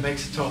it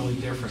makes it totally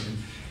different.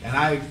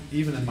 And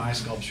even in my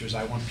sculptures,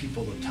 I want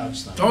people to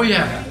touch them. Oh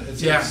yeah,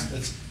 It's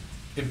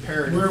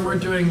imperative. We're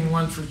doing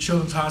one for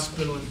Children's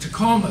Hospital in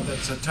Tacoma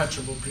that's a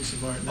touchable piece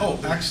of art. Oh,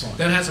 excellent.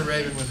 That has a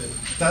raven with it.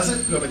 Does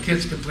it? Well, the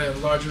kids can play a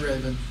larger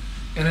raven,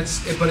 and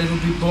but it'll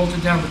be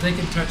bolted down, but they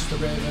can touch the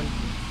raven.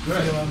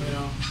 Good. Feel them, you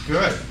know.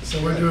 Good.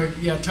 So we're doing,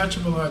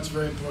 touchable art's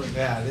very important.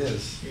 Yeah, it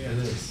is. Yeah. It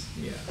is.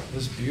 Yeah.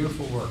 This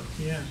beautiful work.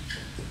 Yeah.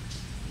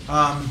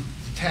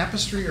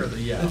 Tapestry or the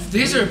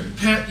These are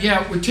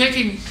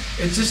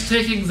it's just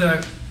taking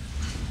the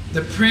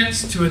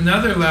prints to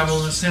another level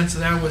in the sense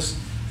that I was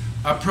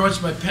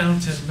approached by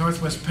Pendleton,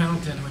 Northwest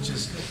Pendleton,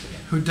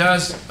 who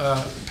does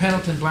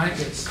Pendleton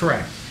blankets.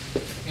 Correct.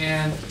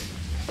 And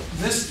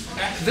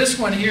this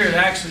one here, it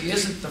actually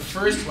isn't the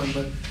first one,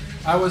 but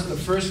I was the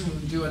first one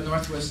to do a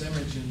Northwest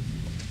image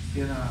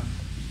in a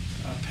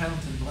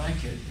Pendleton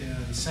blanket,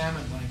 the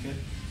salmon blanket.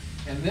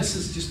 And this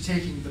is just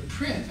taking the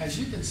print. As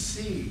you can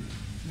see,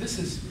 this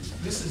is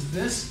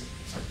this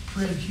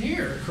print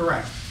here.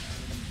 Correct.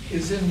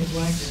 Is in the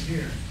blanket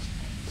here.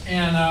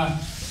 And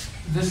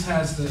this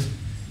has the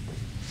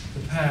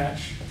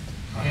patch.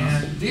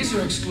 And these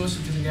are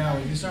exclusive to the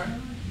gallery. These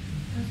aren't,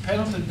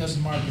 Pendleton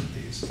doesn't market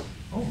these.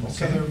 Oh, okay.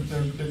 So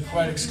they're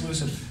quite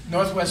exclusive.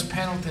 Northwest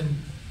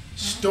Pendleton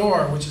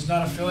store, which is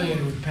not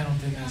affiliated with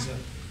Pendleton,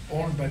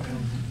 owned by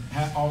Pendleton,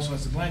 also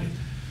has the blanket.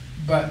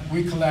 But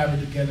we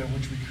collaborated together,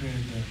 which we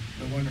created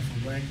the wonderful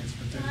blankets.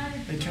 But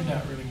they turned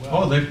out really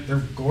well. Oh,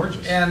 they're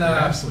gorgeous. And they're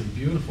absolutely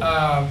beautiful.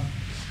 What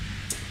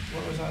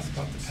was that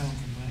about the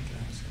Pendleton blanket?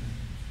 I was going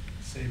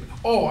to say.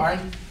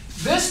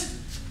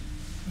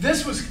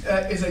 This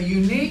is a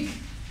unique.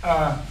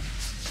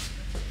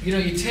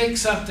 You take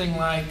something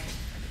like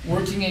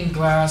working in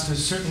glass.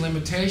 There's certain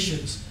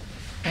limitations,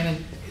 and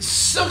in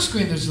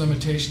silkscreen there's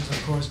limitations, of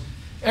course.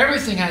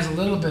 Everything has a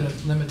little bit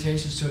of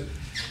limitations to it.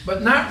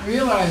 But not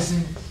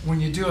realizing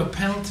when you do a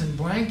Pendleton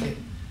blanket,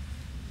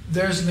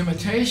 there's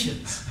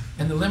limitations.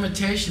 And the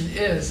limitation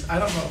is, I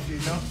don't know if you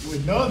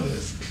would know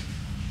this,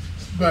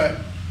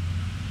 but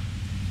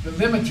the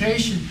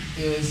limitation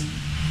is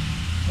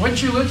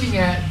what you're looking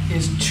at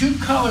is 2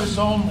 colors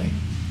only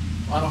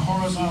on a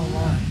horizontal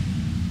line.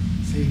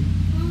 See,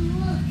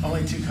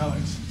 only 2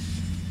 colors.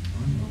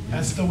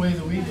 That's the way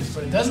the weave is,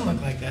 but it doesn't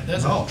look like that,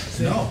 does it?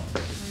 See? No.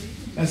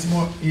 That's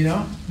more,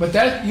 but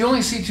that you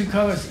only see 2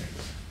 colors there.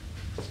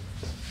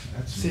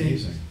 That's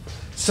amazing.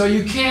 So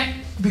you can't,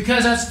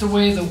 because that's the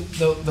way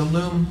the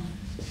loom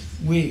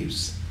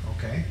weaves.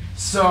 Okay.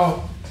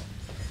 So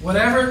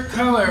whatever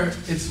color,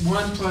 it's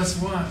 1 plus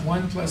 1,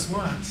 1 plus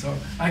 1. So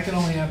I can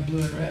only have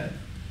blue and red.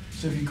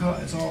 So if you call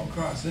it, it's all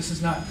across. This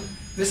is not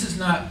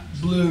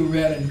blue,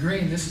 red, and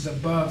green. This is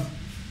above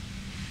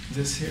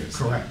this here.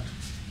 So, correct.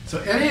 So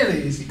any of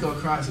these, you go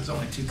across, it's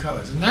only 2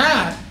 colors. And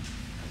that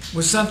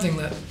was something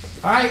that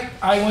I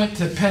went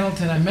to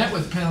Pendleton. I met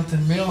with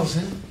Pendleton Mills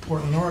in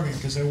Portland, Oregon,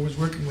 because I was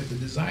working with the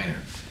designer.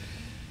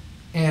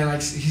 And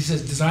he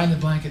says, design the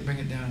blanket, bring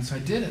it down. So I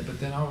did it, but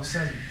then all of a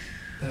sudden,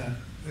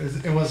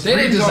 it was they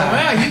didn't go,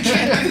 wow, you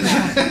can't do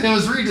that. It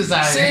was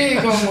redesigned. See,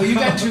 well, you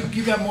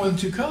got more than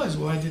 2 colors.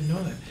 Well, I didn't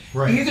know that.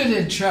 Right. Either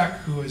did Chuck,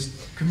 who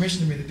was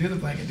commissioned me to do the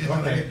blanket, didn't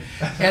know that.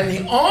 And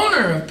the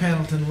owner of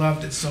Pendleton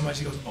loved it so much.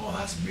 He goes, oh,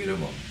 that's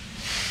beautiful.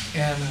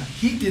 And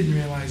he didn't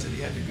realize that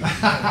he had to go.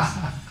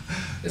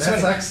 That's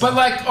excellent. But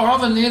like all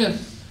the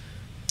native,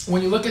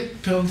 when you look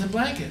at Pendleton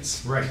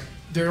blankets, right,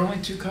 they're only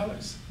 2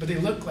 colors, but they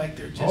look like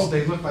they're just. Oh,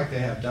 they look like they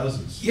have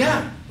dozens.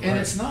 Yeah, right. And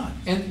it's not.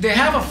 And they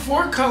have a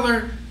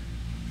 4-color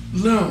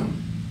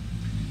loom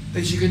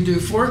that you can do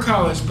 4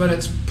 colors, but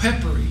it's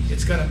peppery.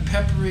 It's got a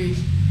peppery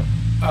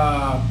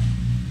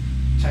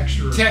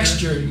texture.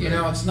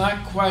 It's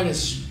not quite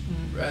as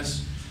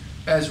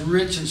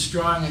rich and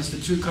strong as the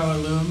 2-color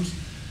looms.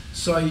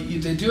 So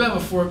they do have a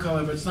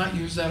 4-color, but it's not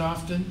used that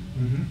often.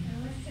 Mm-hmm.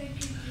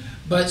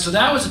 But so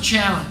that was a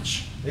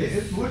challenge.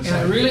 It looks and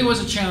it really was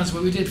a challenge.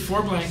 But we did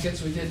 4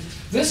 blankets.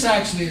 This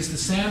actually is the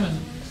salmon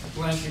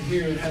blanket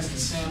here. It has the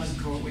salmon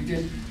coat.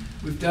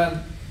 We've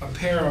done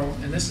apparel,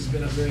 and this has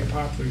been a very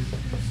popular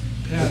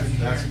pattern.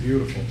 That's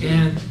beautiful. Too.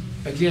 And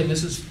again,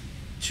 this is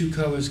 2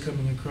 colors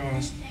coming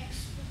across.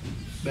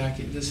 Back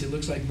in this, it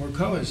looks like more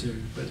colors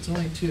here, but it's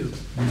only 2.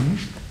 Mm-hmm.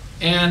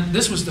 And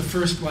this was the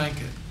first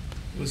blanket.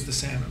 Was the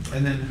salmon blanket.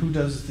 And then who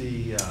does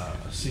the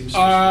seamstress?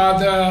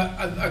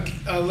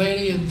 A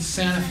lady in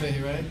Santa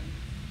Fe, right?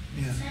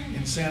 Yeah,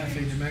 in Santa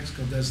Fe, New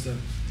Mexico, does the.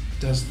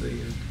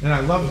 And I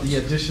love the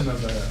addition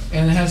of the.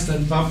 And it has the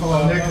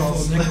buffalo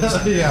nickels.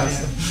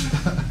 Yes.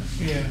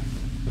 Yeah.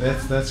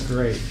 That's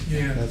great.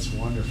 Yeah. That's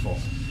wonderful.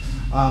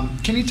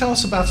 Can you tell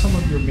us about some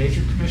of your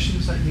major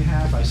commissions that you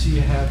have? I see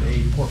you have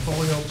a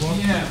portfolio book.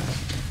 Yeah.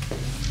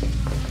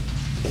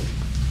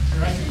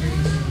 Here, I can bring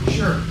this over.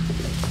 Sure.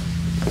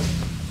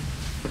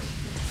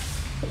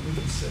 We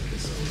can set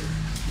this over.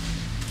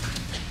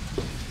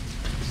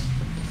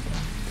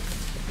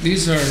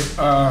 These are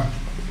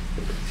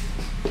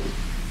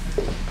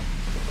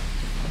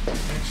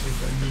actually,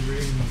 if I knew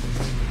reading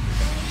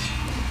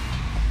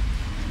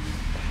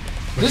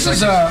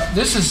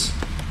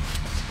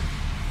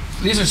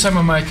these are some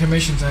of my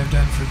commissions I've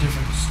done for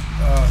different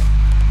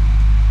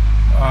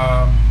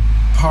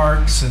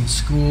parks and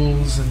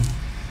schools, and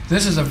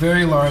This is a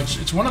very large,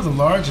 it's one of the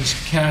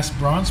largest cast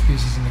bronze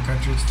pieces in the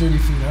country. It's 30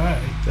 feet high.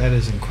 That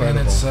is incredible.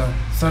 And it's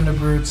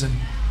thunderbirds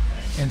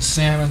and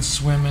salmon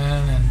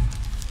swimming,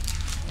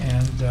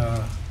 and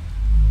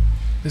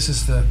this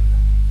is the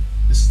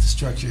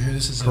structure here.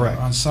 This is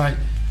on site.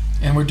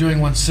 And we're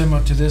doing one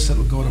similar to this that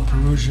will go to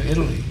Perugia,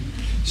 Italy.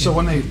 So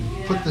when they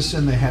put this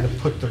in, they had to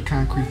put the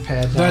concrete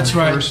pad down That's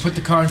right. first. Put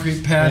the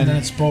concrete pad and then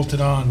it's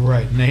bolted on.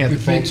 Right, and they had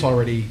the bolts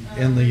already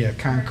in the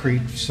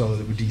concrete so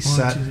that it would be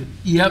set.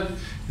 Yep.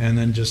 And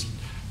then just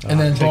and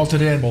then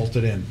bolted in.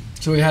 Bolted in.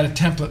 So we had a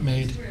template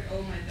made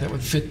that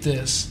would fit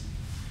this,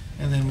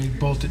 and then we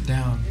bolt it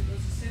down.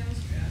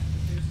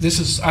 This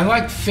is, I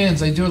like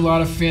fins. I do a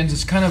lot of fins.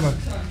 It's kind of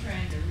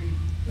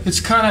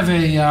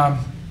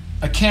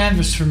a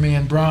canvas for me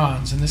in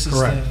bronze, and this is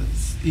the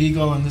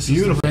eagle, and this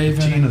is the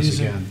raven,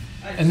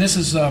 and this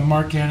is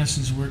Mark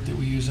Anderson's work that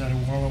we use out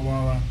of Walla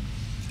Walla.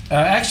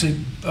 Actually,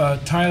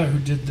 Tyler, who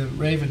did the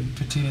raven,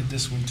 patinaed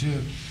this one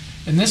too,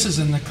 and this is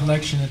in the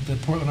collection at the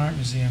Portland Art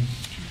Museum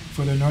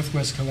for their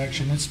Northwest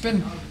collection. It's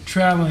been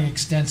traveling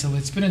extensively.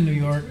 It's been in New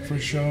York for a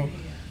show,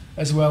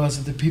 as well as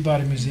at the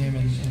Peabody Museum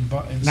in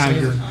now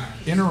Salem. your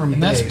interim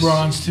And that's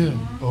bronze too.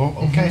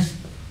 Oh, okay.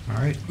 All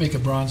right. Make a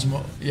bronze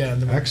mold. Yeah.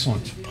 And then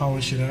excellent.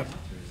 Polish it up.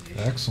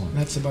 Excellent. And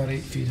that's about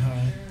 8 feet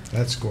high.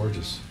 That's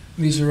gorgeous.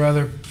 These are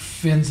other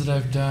fins that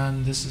I've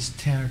done. This is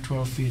 10 or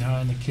 12 feet high,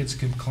 and the kids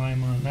can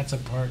climb on. That's a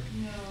park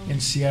in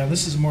Seattle.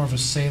 This is more of a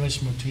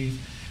Salish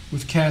motif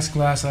with cast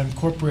glass. I'm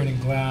incorporating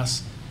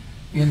glass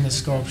in the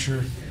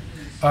sculpture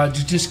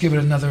to just give it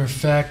another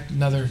effect,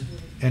 another.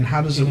 And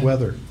how does it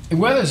weather? It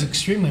weathers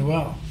extremely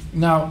well.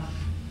 Now,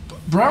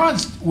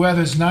 bronze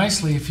weathers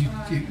nicely if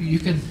you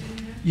can.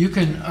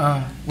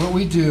 What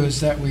we do is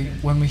that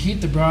when we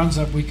heat the bronze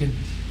up, we can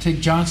take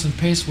Johnson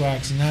paste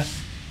wax, and that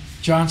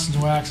Johnson's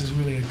wax is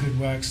really a good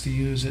wax to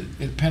use.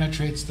 It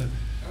penetrates the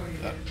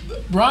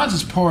bronze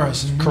is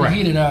porous, and when you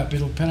heat it up,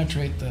 it'll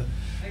penetrate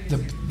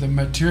the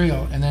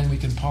material, and then we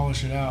can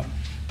polish it out.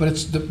 But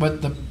it's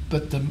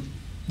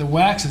the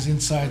wax is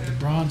inside the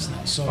bronze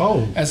now.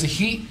 So as it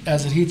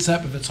heats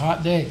up, if it's a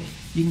hot day,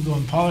 you can go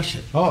and polish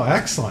it. Oh,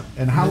 excellent!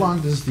 And how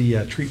long does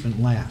the treatment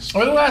last?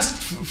 Oh, it'll last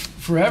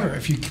forever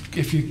if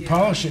you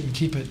polish it and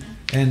keep it.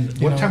 And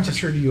what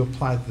temperature do you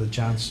apply the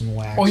Johnson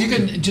wax? Oh, you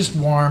can just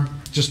warm.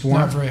 Just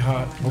warm? Not very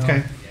hot. Okay.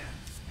 No.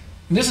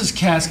 And this is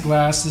cast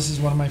glass. This is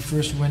one of my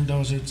first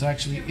windows. It's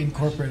actually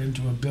incorporated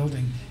into a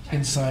building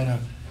inside a.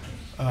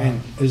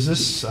 And is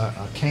this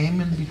a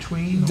came in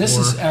between? This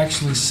is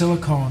actually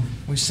silicone.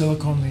 We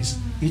silicone these.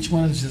 Each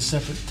one is a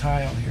separate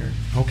tile here.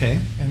 Okay.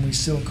 And we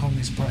silicone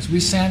these parts. We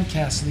sand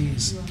cast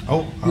these.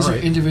 Oh, these are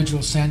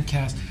individual sand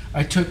casts.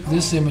 I took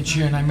this image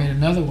here and I made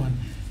another one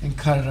and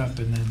cut it up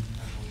and then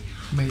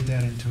made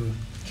that into a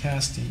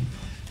casting.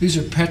 These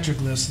are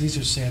petroglyphs. These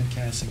are sand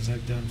castings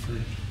I've done for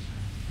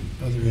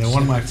other exhibits.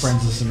 One of my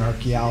friends is an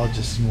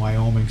archaeologist in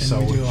Wyoming, and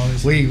so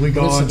we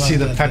go and see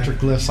the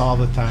petroglyphs all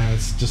the time.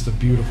 It's just a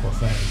beautiful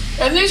thing.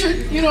 And these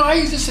are, I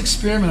use this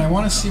experiment. I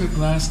want to see what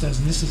glass does,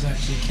 and this is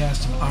actually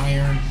cast in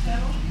iron,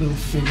 little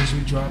figures we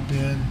drop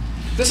in.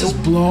 This is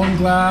blown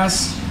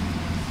glass.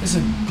 This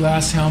is a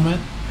glass helmet.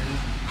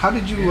 How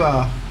did you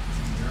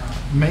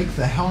make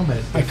the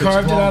helmet? I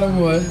carved it out of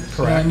wood. Correct.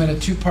 And I made a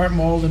 2-part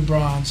mold in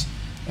bronze,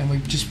 and we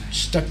just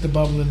stuck the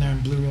bubble in there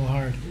and blew real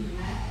hard.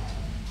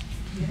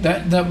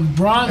 That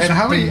bronze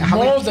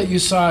mold that you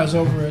saw is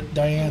over at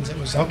Diane's. It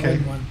was that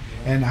wooden one.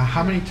 And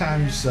how many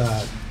times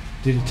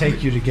did it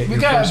take you to get your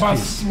first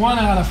piece? We got about 1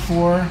 out of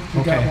 4.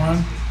 We got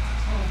one.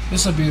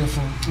 This is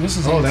beautiful. This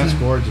is that's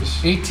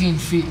gorgeous. 18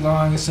 feet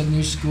long. It's a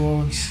new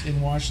school in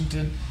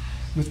Washington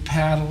with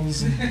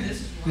paddles, and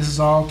this is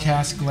all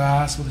cast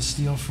glass with a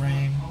steel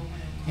frame,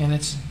 and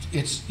it's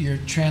your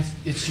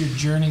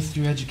journey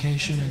through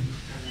education and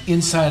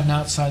inside and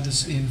outside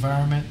this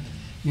environment.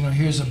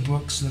 Here's a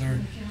books that are.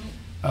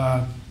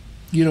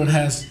 It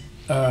has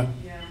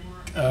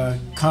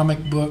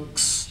comic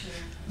books.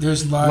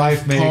 There's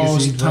life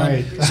magazines,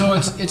 right? So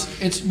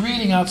it's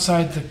reading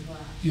outside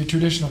your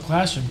traditional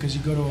classroom, because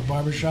you go to a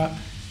barber shop,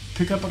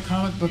 pick up a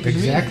comic book and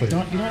read it. You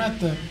don't have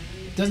to.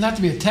 It doesn't have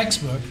to be a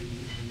textbook.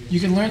 You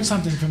can learn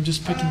something from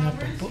just picking up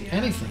a book,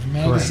 anything, a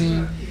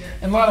magazine,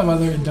 and a lot of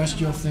other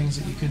industrial things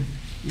that you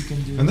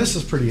can do. And this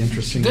is pretty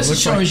interesting. This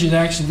shows you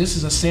that actually this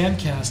is a sand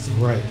casting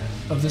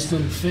of this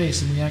little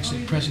face, and we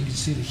actually press. You can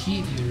see the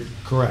heat here.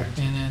 Correct.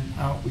 And then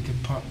out we can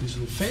pop these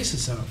little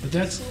faces out. But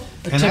that's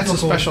that's a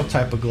special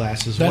type of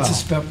glass as well.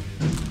 That's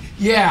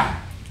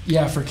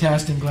for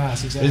casting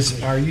glass,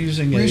 exactly. Are you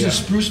using we use a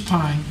spruce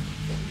pine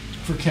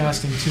for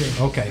casting too.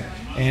 Okay.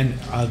 And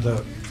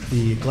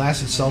the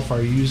glass itself,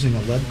 are you using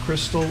a lead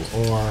crystal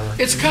or?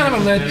 It's kind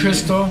of a lead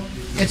crystal.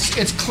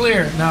 It's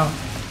clear. Now,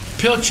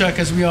 Pilchuck,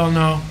 as we all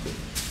know,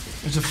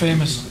 is a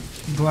famous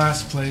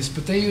glass place,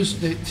 but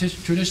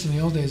traditionally in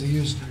the old days they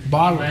used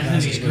bottle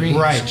glass. It's green.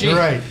 Right, it's cheap.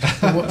 right.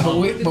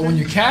 but when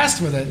you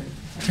cast with it,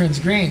 it turns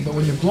green. But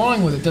when you're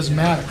blowing with it, it doesn't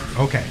matter.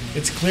 Okay.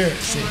 It's clear.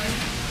 See,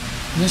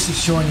 and this is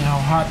showing you how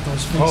hot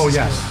those faces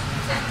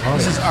are.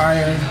 This is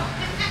iron,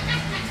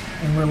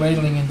 and we're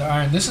ladling into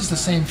iron. This is the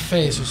same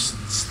face.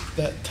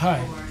 that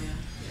tight.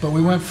 But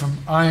we went from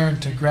iron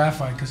to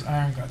graphite because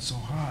iron got so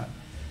hot,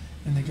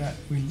 and and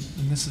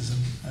this is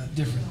a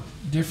different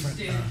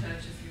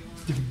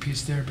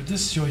piece there. But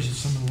this shows you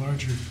some of the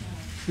larger.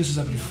 This is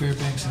up in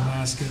Fairbanks,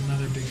 Alaska,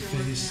 another big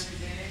face.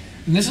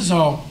 And this is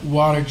all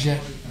water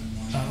jet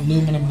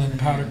aluminum, then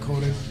powder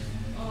coated,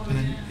 and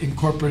then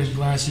incorporated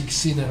glass. You can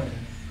see the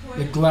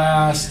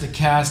glass, the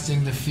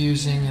casting, the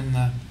fusing, and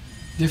the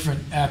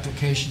different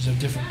applications of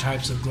different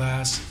types of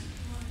glass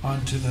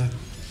onto the.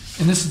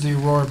 And this is the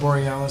Aurora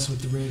Borealis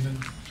with the Raven.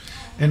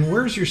 And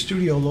where's your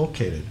studio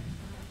located?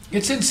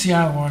 It's in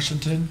Seattle,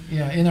 Washington.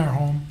 Yeah, in our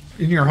home.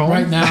 In your home?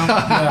 Right now,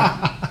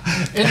 yeah.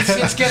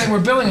 It's getting, we're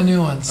building a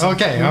new one. So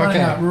Okay,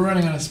 we're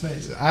running out of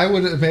space. I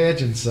would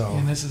imagine so.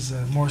 And this is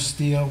more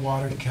steel,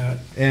 water cut.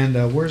 And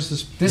where's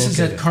this This located? is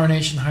at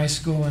Carnation High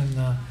School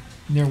in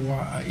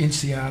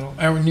Seattle,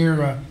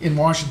 in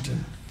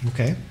Washington.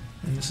 Okay.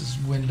 And this is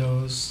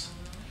windows,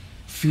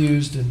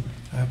 fused and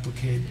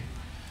appliqued.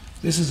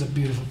 This is a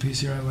beautiful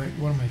piece here. I like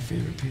one of my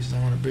favorite pieces. I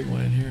want to bring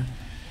one in here.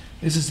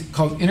 This is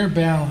called Inner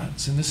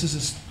Balance, and this is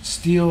a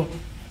steel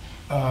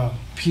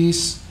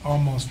piece,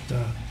 almost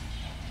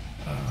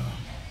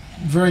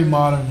very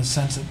modern in the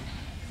sense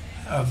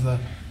of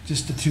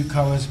just the two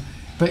colors.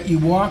 But you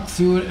walk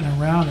through it and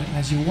around it, and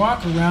as you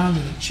walk around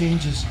it, it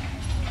changes.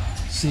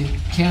 See, it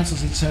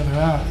cancels each other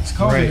out. It's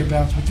called Right. Inner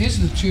Balance, but these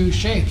are the two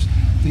shapes,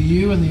 the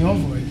U and the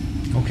ovoid.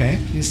 Okay.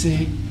 You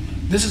see,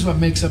 this is what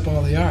makes up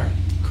all the art.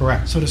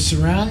 Correct. So to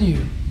surround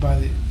you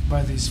by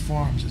these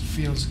forms, it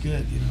feels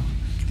good, you know.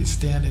 You can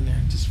stand in there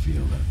and just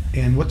feel that.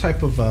 And what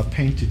type of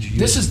paint did you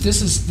use?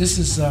 This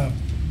is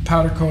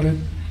powder coated.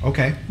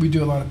 Okay. We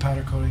do a lot of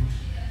powder coating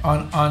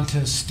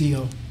onto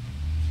steel.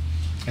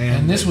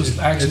 And this was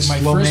actually it's my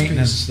low first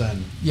maintenance piece.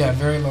 then. Yeah,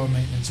 very low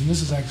maintenance. And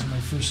this is actually my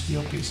first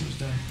steel piece. It was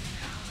done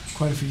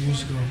quite a few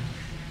years ago,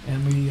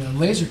 and we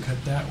laser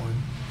cut that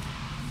one.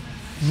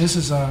 And this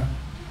is a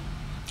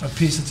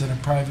piece that's in a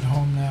private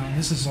home now. And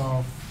this is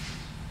all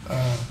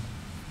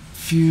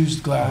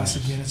fused glass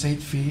again. It's 8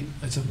 feet.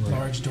 It's a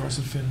large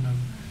dorsal fin,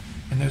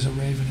 and there's a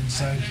Raven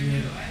inside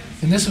here.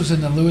 And this was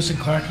in the Lewis and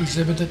Clark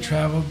exhibit that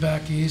traveled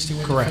back east. He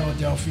went to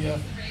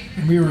Philadelphia,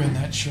 and we were in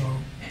that show.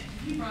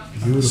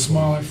 Beautiful.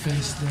 Smaller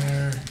face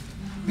there.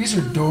 These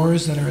are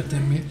doors that are at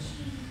the.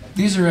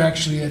 These are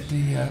actually at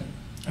the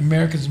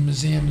American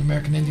Museum,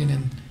 American Indian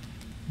in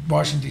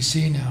Washington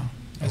D.C. now,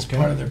 as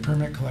part of their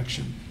permanent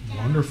collection.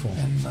 Wonderful.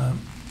 And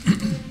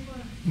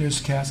there's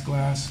cast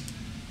glass.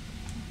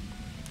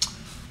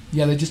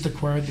 Yeah, they just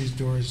acquired these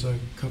doors a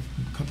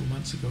couple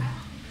months ago,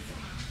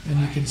 and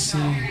you can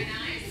see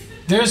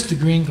there's the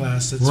green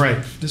glass. That's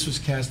right. This was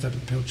cast up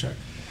at Pilchuck,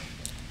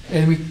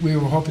 and we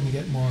were hoping to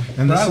get more.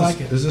 And but this I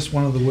like it. Is this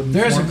one of the wooden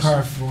There's forms? a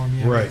carved form.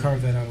 Yeah, right. we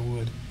carved that out of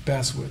wood,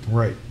 basswood.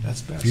 Right. That's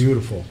basswood.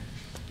 Beautiful.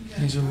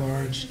 These are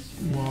large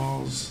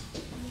walls,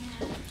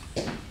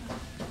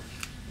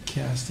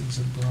 castings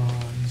of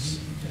bronze,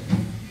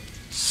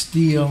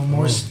 steel,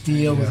 more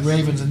steel with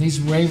ravens, and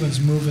these ravens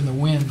move in the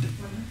wind.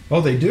 Oh,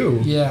 they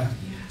do? Yeah.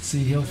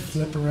 See, he'll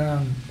flip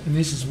around, and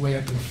this is way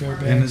up in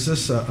Fairbanks. And is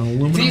this an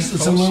aluminum post?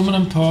 It's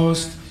aluminum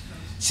post.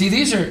 See,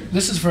 this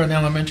is for an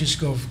elementary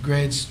school for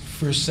grades,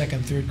 first,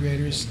 second, third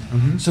graders.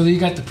 Mm-hmm. So you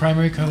got the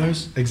primary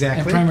colors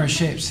Exactly. and primary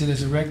shapes. See,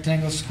 there's a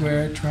rectangle,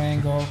 square,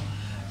 triangle,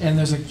 and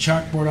there's a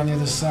chalkboard on the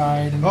other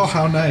side. And oh,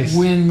 how nice.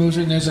 Wind moves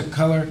it, and there's a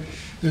color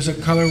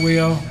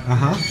wheel.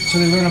 Uh-huh. So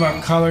they learn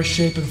about color,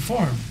 shape, and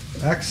form.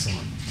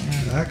 Excellent.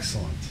 And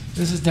excellent.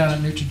 this is down at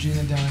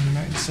Neutrogena, down in New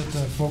Mexico. It's at the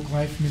Folk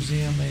Life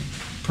Museum. They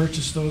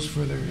purchased those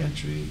for their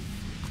entry.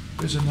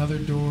 There's another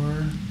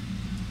door.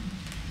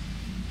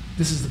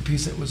 This is the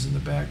piece that was in the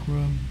back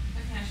room.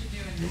 I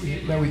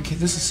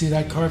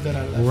carved that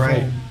out of that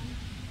foam.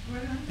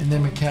 And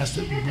then we cast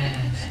it in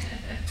bronze.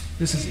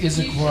 This is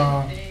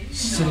Issaquah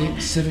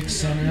Civic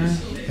Center.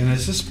 And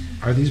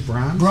are these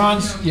bronze?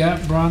 Bronze,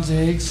 yeah, bronze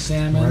eggs,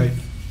 salmon. Right.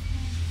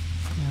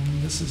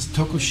 And this is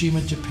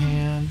Tokushima,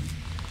 Japan.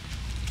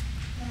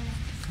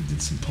 We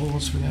did some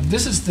poles for them.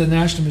 This is the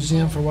National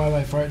Museum for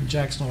Wildlife Art in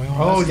Jackson, Wyoming.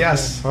 Oh,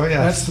 yes. Oh,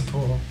 yes. That's the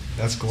pole.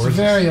 That's gorgeous. It's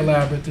very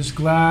elaborate. There's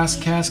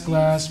glass, cast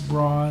glass,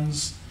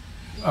 bronze,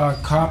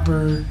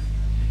 copper,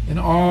 in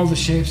all the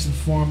shapes and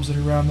forms that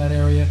are around that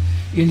area.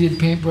 Indian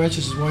paintbrush,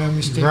 this is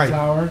Wyoming state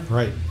flower.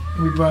 Right.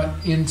 And we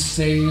brought in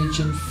sage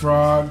and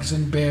frogs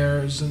and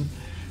bears, and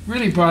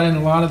really brought in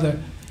a lot of the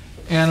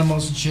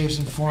animals and shapes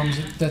and forms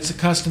that's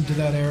accustomed to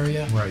that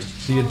area. Right.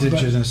 The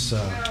indigenous.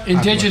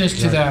 Indigenous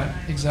to that,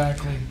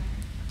 exactly.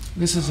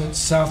 This is at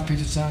South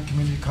Puget Sound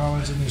Community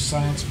College in their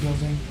science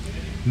building.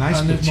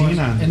 Nice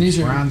patina on and these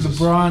are bronzes.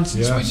 the bronze.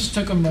 Yes. So we just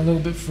took them a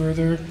little bit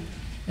further.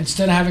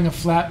 Instead of having a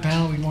flat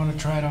panel, we want to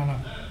try it on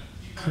a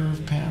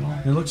curved panel.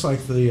 It looks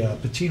like the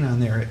patina on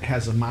there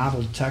has a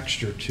mottled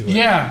texture to it.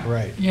 Yeah.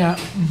 Right. Yeah.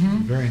 Mm-hmm.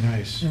 Very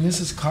nice. And this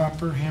is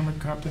copper,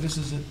 hammered copper. This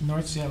is at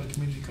North Seattle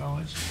Community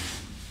College.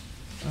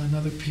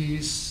 Another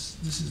piece.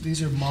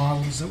 These are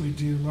models that we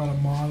do, a lot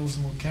of models,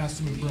 and we'll cast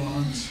them in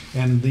bronze.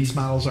 And these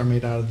models are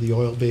made out of the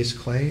oil-based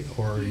clay,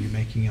 or are you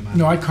making them out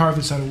No, I carved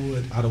this out of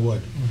wood. Out of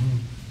wood.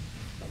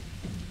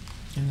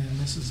 Mm-hmm. And then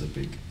this is a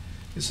big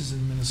This is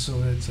in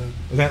Minnesota. It's a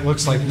That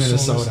looks like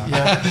Minnesota.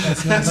 Yeah,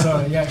 that's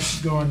Minnesota. Yeah, you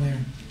should go in there.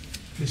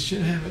 They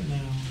should have it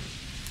now.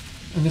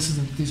 And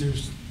these are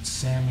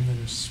salmon that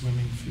are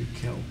swimming through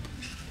kelp.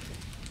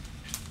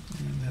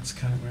 And that's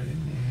kind of right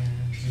in there.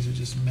 These are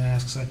just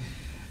masks.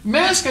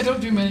 I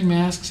don't do many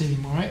masks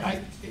anymore.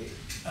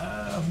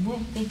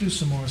 We'll do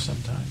some more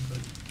sometime, but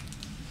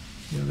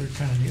you know, they're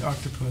kind of the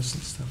octopus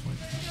and stuff like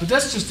that. But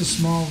that's just a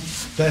small.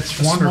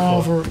 That's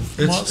wonderful.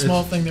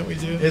 Small thing that we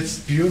do. It's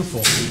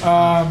beautiful.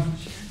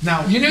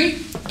 Now, you know,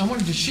 I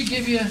wonder, did she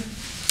give you?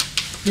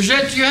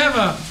 Brigitte, do you have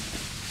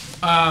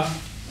a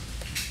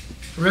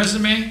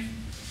resume?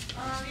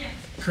 Yeah.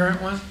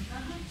 Current one?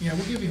 Yeah,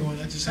 we'll give you one.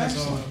 That just has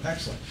all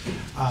Excellent.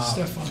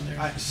 stuff on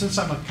there. Since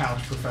I'm a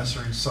college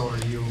professor and so are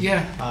you,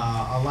 Yeah.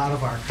 a lot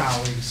of our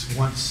colleagues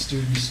want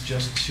students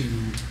just to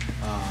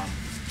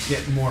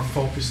get more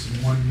focused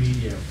in one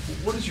media.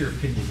 What is your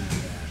opinion on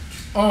that?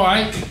 Oh,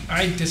 I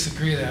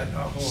disagree with that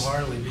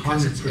wholeheartedly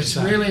because it's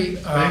 100%. really.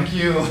 Thank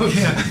you.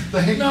 Yeah.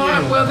 Thank No,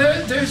 you. well,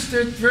 they're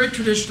very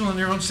traditional in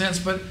their own sense,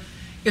 but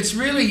it's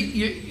really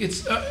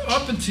it's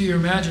up into your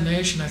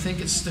imagination. I think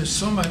there's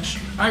so much.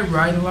 I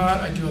write a lot.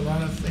 I do a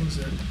lot of things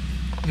that,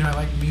 you know, I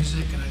like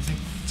music, and I think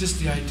just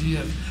the idea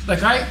of,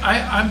 like,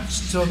 I'm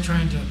still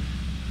trying to,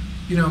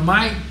 you know,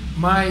 my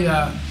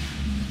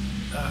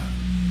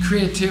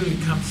creativity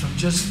comes from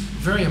just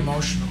very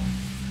emotional,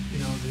 you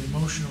know, the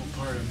emotional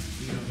part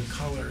of, you know, the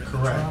color and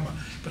Correct. the drama.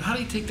 But how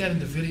do you take that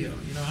into video?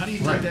 You know, how do you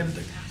take Right. that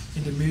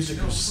into music?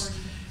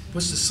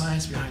 What's the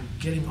science behind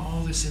getting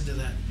all this into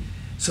that?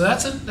 So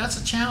that's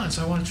a challenge.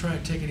 So I want to try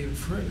to take it even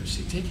further.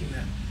 See, taking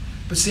that.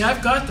 But see,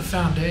 I've got the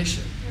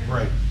foundation.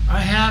 Right. I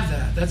have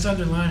that. That's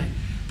underlining.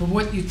 But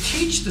what you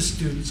teach the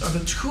students are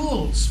the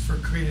tools for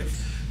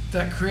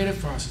that creative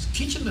process.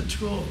 Teach them the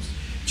tools.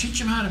 Teach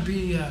them how to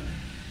be,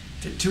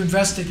 to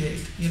investigate,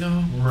 you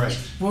know? Right.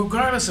 Well,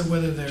 regardless of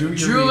whether they're Do your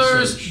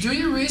jewelers, research. do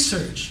your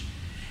research.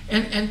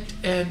 And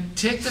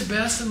take the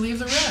best and leave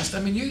the rest.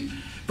 I mean,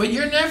 but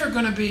you're never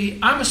going to be,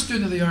 I'm a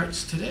student of the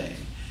arts today.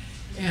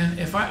 And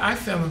if I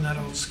fell in that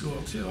old school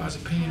too. I was a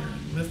painter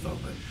and litho,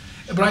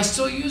 but I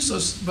still use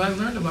those. But I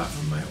learned a lot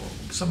from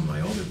some of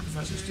my older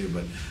professors too.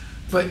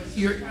 But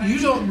you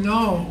don't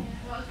know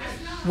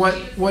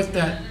what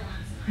that.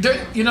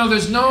 You know,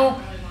 there's no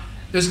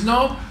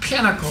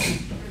pinnacle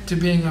to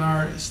being an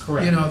artist.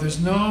 Correct. You know, there's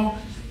no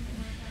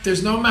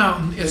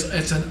mountain.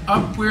 It's an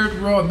upward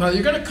road. Now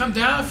you're going to come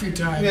down a few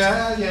times.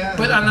 Yeah.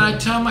 But and I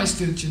tell my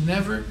students, you're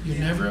never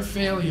a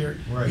failure.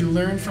 Right. You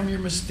learn from your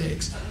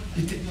mistakes.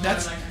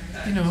 That's,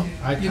 you know, you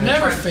I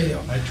never try-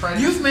 fail. I try-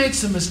 You've made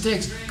some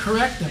mistakes,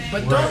 correct them,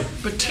 but Right.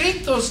 but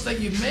take those that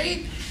you've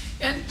made,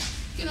 and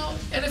you know,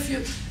 and if you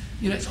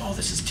know, it's, oh,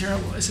 this is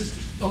terrible. This is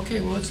okay.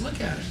 Well, let's look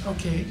at it.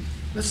 Okay,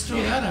 let's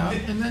throw that out,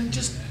 and then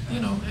just, you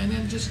know, and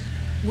then just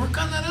work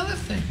on that other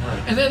thing.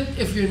 Right. And then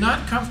if you're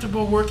not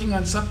comfortable working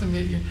on something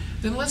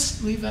then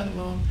let's leave that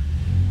alone.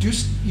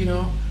 Just, you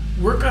know,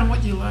 work on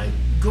what you like.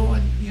 Go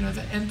on, you know,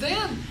 and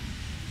then,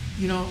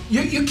 you know,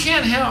 you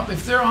can't help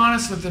if they're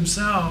honest with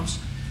themselves.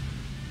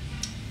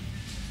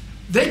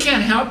 They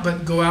can't help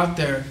but go out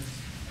there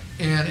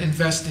and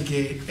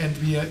investigate and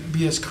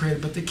be as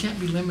creative, but they can't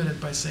be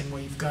limited by saying,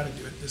 well, you've got to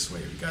do it this way,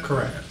 or you've got to do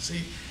Correct. that.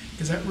 See,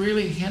 because that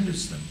really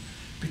hinders them,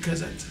 because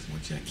that's, well,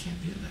 I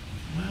can't do it that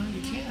way. Well,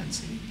 you can,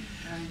 see.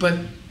 But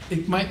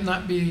it might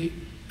not be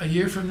a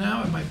year from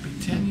now, it might be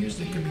 10 years,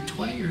 it could be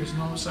 20 years,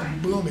 and all of a sudden,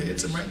 boom, it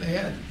hits them right in the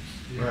head.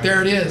 Right.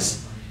 There it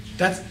is.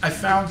 I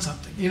found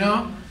something, you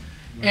know?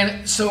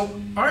 And so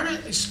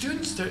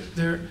students,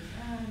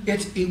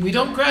 we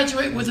don't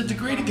graduate with a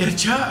degree to get a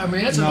job. I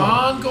mean, it's an No.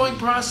 ongoing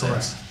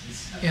process.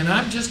 And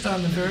I'm just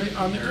on the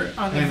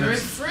very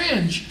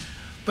fringe,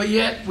 but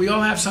yet we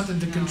all have something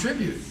to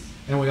contribute.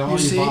 And we all You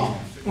see,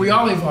 evolve. we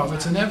all evolve.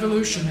 It's an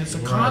evolution. It's a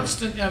Right.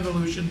 constant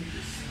evolution,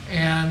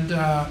 and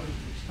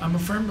I'm a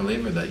firm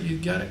believer that you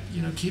got to,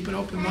 you know, keep an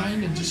open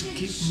mind and just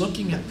keep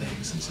looking at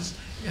things.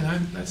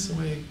 That's the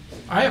way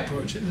I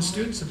approach it. And the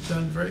students have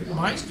done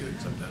my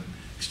students have done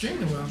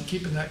extremely well in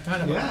keeping that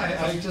kind of.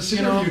 Yeah, I just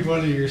you know, interviewed one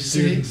of your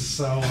students,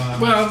 so.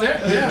 Well,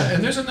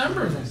 and there's a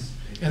number of them,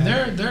 and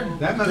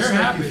that must they're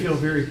make happy. you feel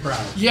very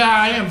proud. Yeah,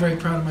 I am very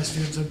proud of my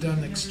students. They've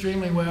done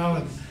extremely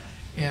well,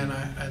 and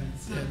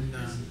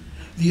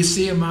you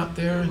see them out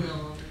there,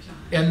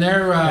 and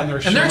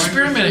they're showing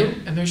experimenting, with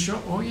you? and they're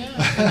showing. Oh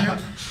yeah,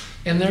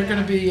 and they're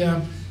going to be,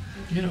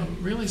 you know,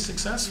 really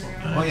successful.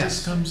 Oh, It yes.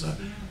 just comes up.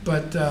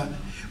 But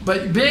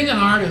being an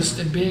artist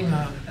and being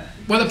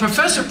the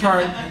professor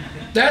part,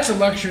 that's a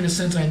luxury in the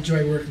sense I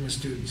enjoy working with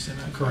students, and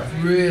I Correct.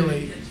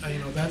 really, you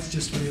know, that's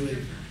just really,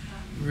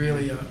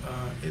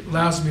 it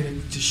allows me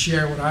to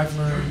share what I've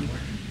learned,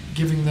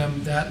 giving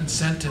them that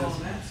incentive.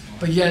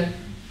 But yet,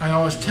 I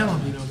always tell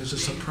them, you know, there's a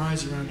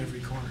surprise around every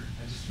corner.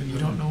 And you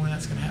don't know when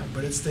that's going to happen,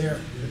 but it's there.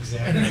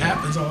 Exactly. And it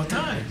happens all the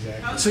time.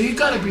 Exactly. So you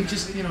got to be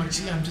just, you know,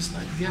 gee, I'm just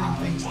not getting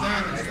things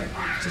done. It's like,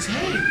 just,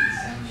 hey,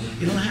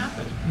 it'll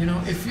happen. You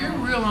know, if you're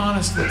real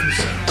honest with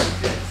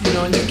yourself, you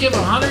know, and you give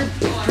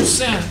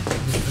 100%,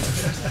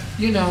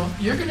 you know,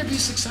 you're going to be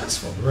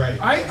successful. Right.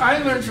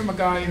 I learned from a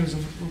guy who's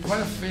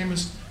quite a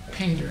famous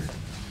painter.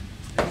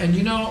 And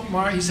you know,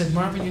 he said,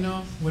 Marvin, you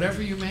know,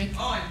 whatever you make,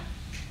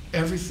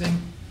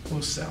 everything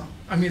will sell.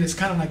 I mean, it's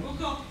kind of like,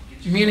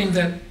 meaning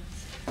that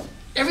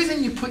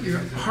everything you put your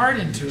heart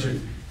into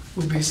it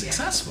will be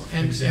successful.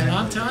 And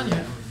I'm telling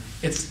you,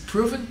 it's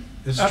proven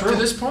up to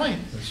this point.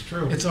 It's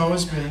true. It's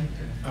always been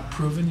a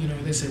proven, you know,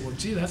 they say, well,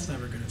 gee, that's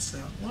never going to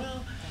sell.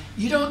 Well,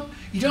 you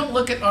don't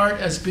look at art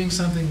as being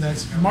something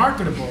that's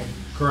marketable.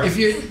 Correct.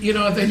 If you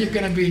know, then you're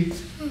going to be,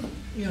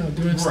 you know,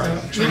 doing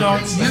stuff. You know,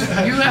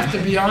 you have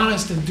to be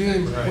honest and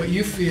do what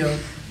you feel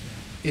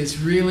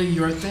is really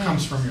your thing.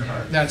 Comes from your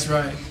heart. That's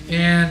right.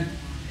 And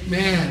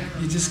man,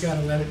 you just got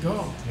to let it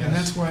go. Yes. And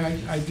that's why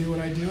I do what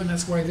I do, and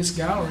that's why this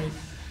gallery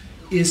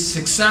is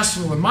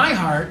successful in my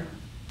heart,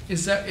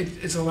 is that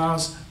it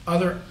allows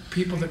other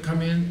people to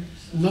come in,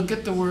 look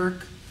at the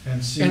work,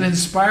 and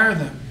inspire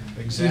them.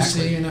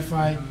 Exactly. You see, and if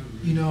I,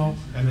 you know,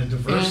 and the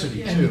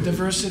diversity and the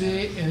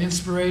diversity and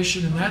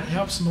inspiration, and that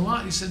helps them a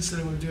lot. You said, instead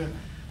of doing,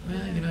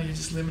 well, you know, you're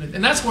just limited,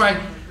 and that's why,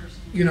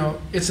 you know,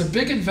 it's a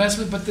big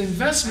investment, but the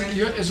investment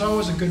is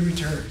always a good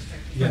return.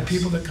 Yes. For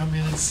people that come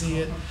in and see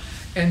it,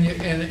 and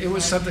it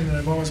was something that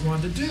I've always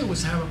wanted to do,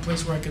 was have a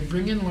place where I could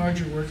bring in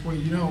larger works where,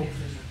 you know,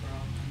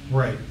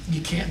 right,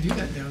 you can't do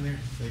that down there.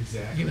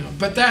 exactly. You know,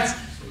 but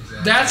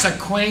that's a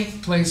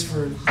quaint place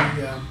for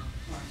the.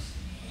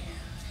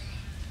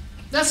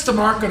 That's the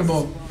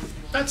marketable.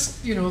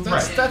 That's, you know,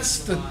 that's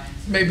the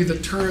maybe the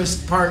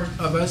tourist part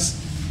of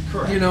us.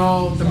 Correct. You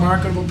know, the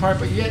marketable part.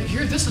 But yet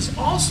here, this is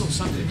also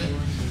something that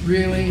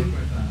really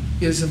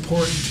is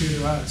important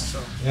to us.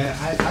 So.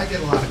 Yeah, I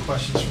get a lot of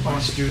questions from my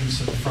students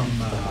and from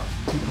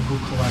people who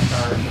collect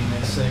art, and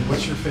they say,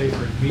 "What's your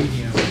favorite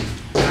medium?"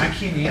 And I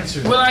can't answer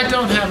that. Well, I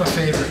don't have a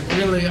favorite,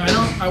 really. I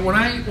don't.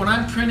 When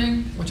I'm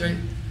printing, which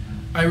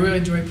I really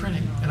enjoy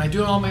printing, and I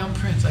do all my own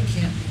prints. I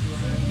can't.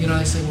 You know,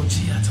 they say, "Well,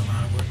 gee, that's a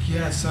lot of work."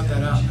 Yeah, sub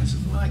that out. And I said,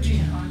 "Well, I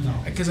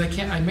can't, because I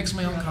can't. I mix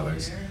my own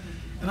colors,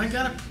 and I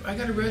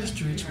gotta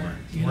register each one.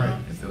 You know, Right.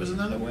 if there was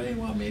another way,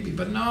 well, maybe.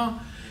 But no,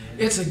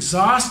 it's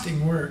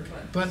exhausting work.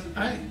 But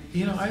I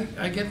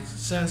get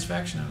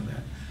satisfaction out of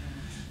that.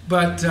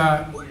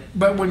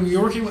 But when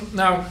you're working with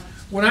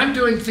when I'm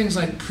doing things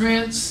like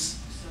prints,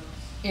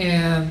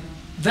 and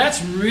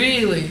that's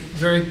really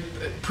very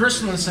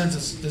personal in the sense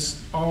it's just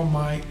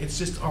it's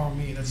just all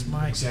me. That's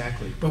my.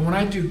 Exactly. But when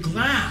I do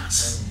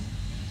glass,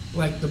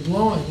 like the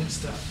blowing and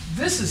stuff,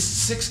 this is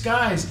 6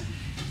 guys,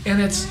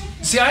 and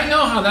I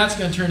know how that's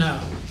going to turn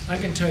out. I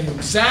can tell you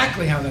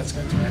exactly how that's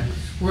going to turn out.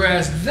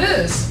 Whereas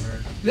this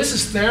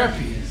is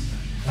therapy,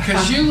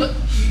 because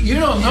you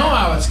don't know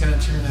how it's going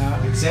to turn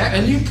out. Exactly.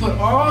 And you put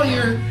all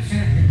your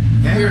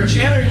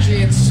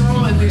energy and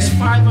soul in these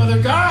 5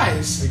 other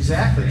guys.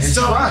 Exactly. And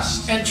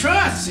trust. And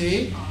trust,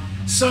 see?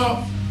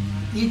 So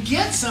you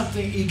get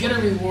something, you get a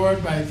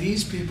reward by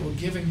these people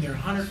giving their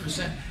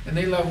 100%, and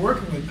they love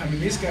working with. I mean,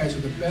 these guys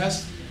are the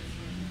best.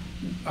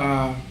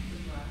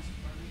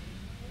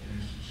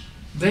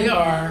 They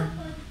are,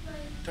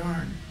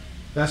 darn.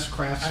 Best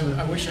craftsmen.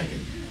 I wish I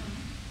could.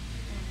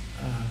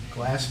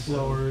 Glass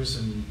blowers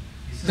and.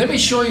 Let me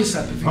show you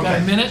something. If you got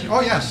a minute?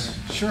 Oh yes,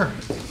 sure.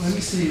 Let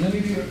me see. Let me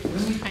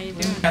How you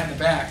doing? at the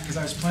back, because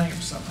I was playing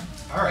with something.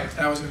 All right.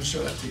 And I was going to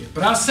show that to you,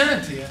 but I'll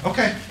send it to you.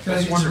 Okay.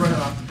 That's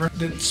wonderful.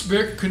 The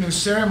spirit canoe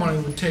ceremony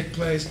would take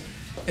place,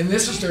 and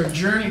this is their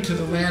journey to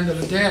the land of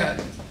the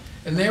dead.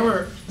 And they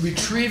were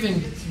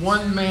retrieving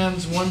one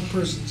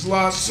person's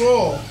lost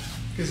soul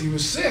because he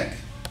was sick.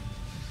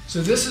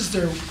 So this is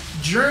their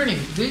journey.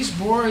 These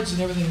boards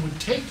and everything would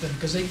take them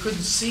because they couldn't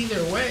see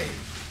their way.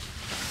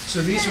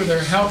 So these were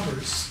their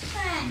helpers.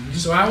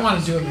 So I want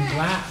to do them in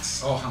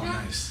glass. Oh, how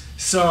nice.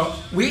 So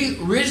we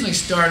originally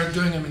started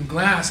doing them in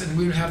glass, and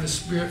we would have the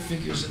spirit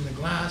figures in the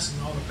glass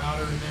and all the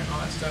powder in there and all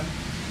that stuff.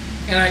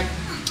 And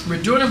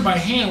we're doing them by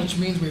hand, which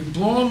means we'd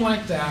blow them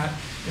like that,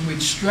 and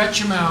we'd stretch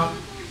them out,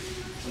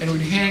 and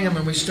we'd hang them,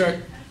 and we'd start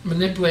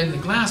manipulating the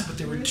glass, but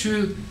they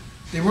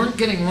weren't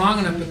getting long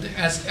enough, but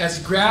as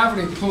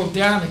gravity pulled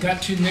down, they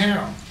got too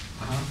narrow.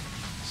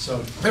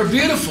 So they're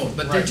beautiful,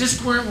 but they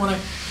just weren't what I...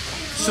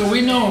 So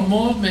we know a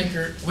mold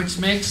maker which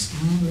makes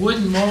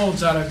wooden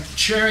molds out of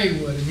cherry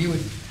wood, and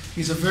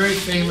he's a very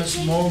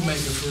famous mold maker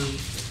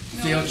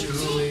for Dale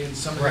Chihuly and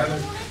some of the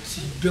other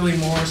Billy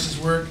Morris's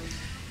work.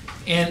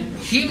 And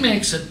he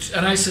makes it,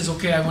 and I says,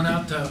 okay, I went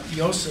out to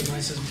Yosef, and I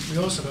says,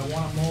 Yosef, I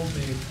want a mold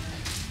made.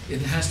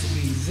 It has to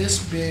be this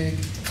big,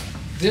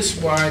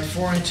 this wide,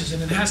 4 inches,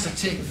 and it has to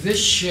take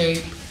this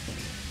shape.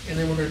 And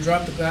then we're going to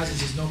drop the glass. He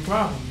says, no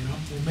problem,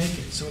 we'll make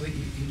it. So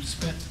he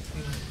spent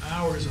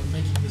hours on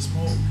making this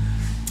mold.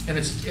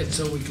 And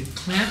so we could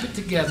clamp it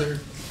together,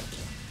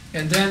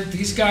 and then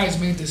these guys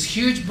made this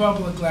huge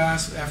bubble of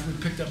glass after we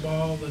picked up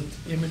all the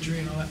imagery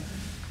and all that,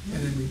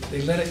 and then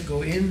they let it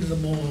go into the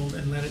mold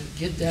and let it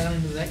get down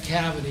into that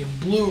cavity and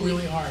blew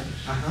really hard.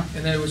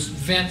 And then it was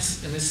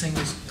vents, and this thing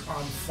was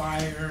on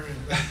fire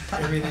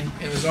and everything.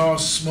 It was all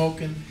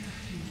smoking,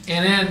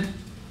 and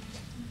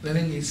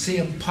then you see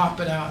them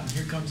pop it out, and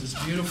here comes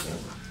this beautiful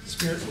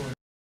spirit board.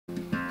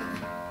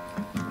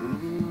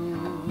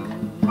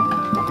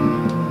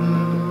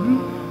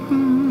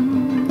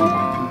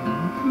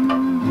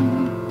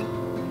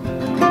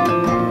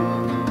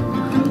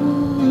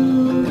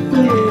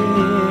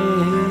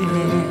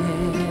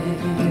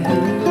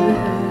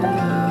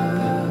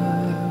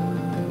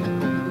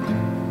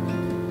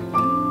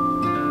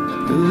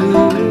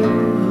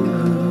 Ooh.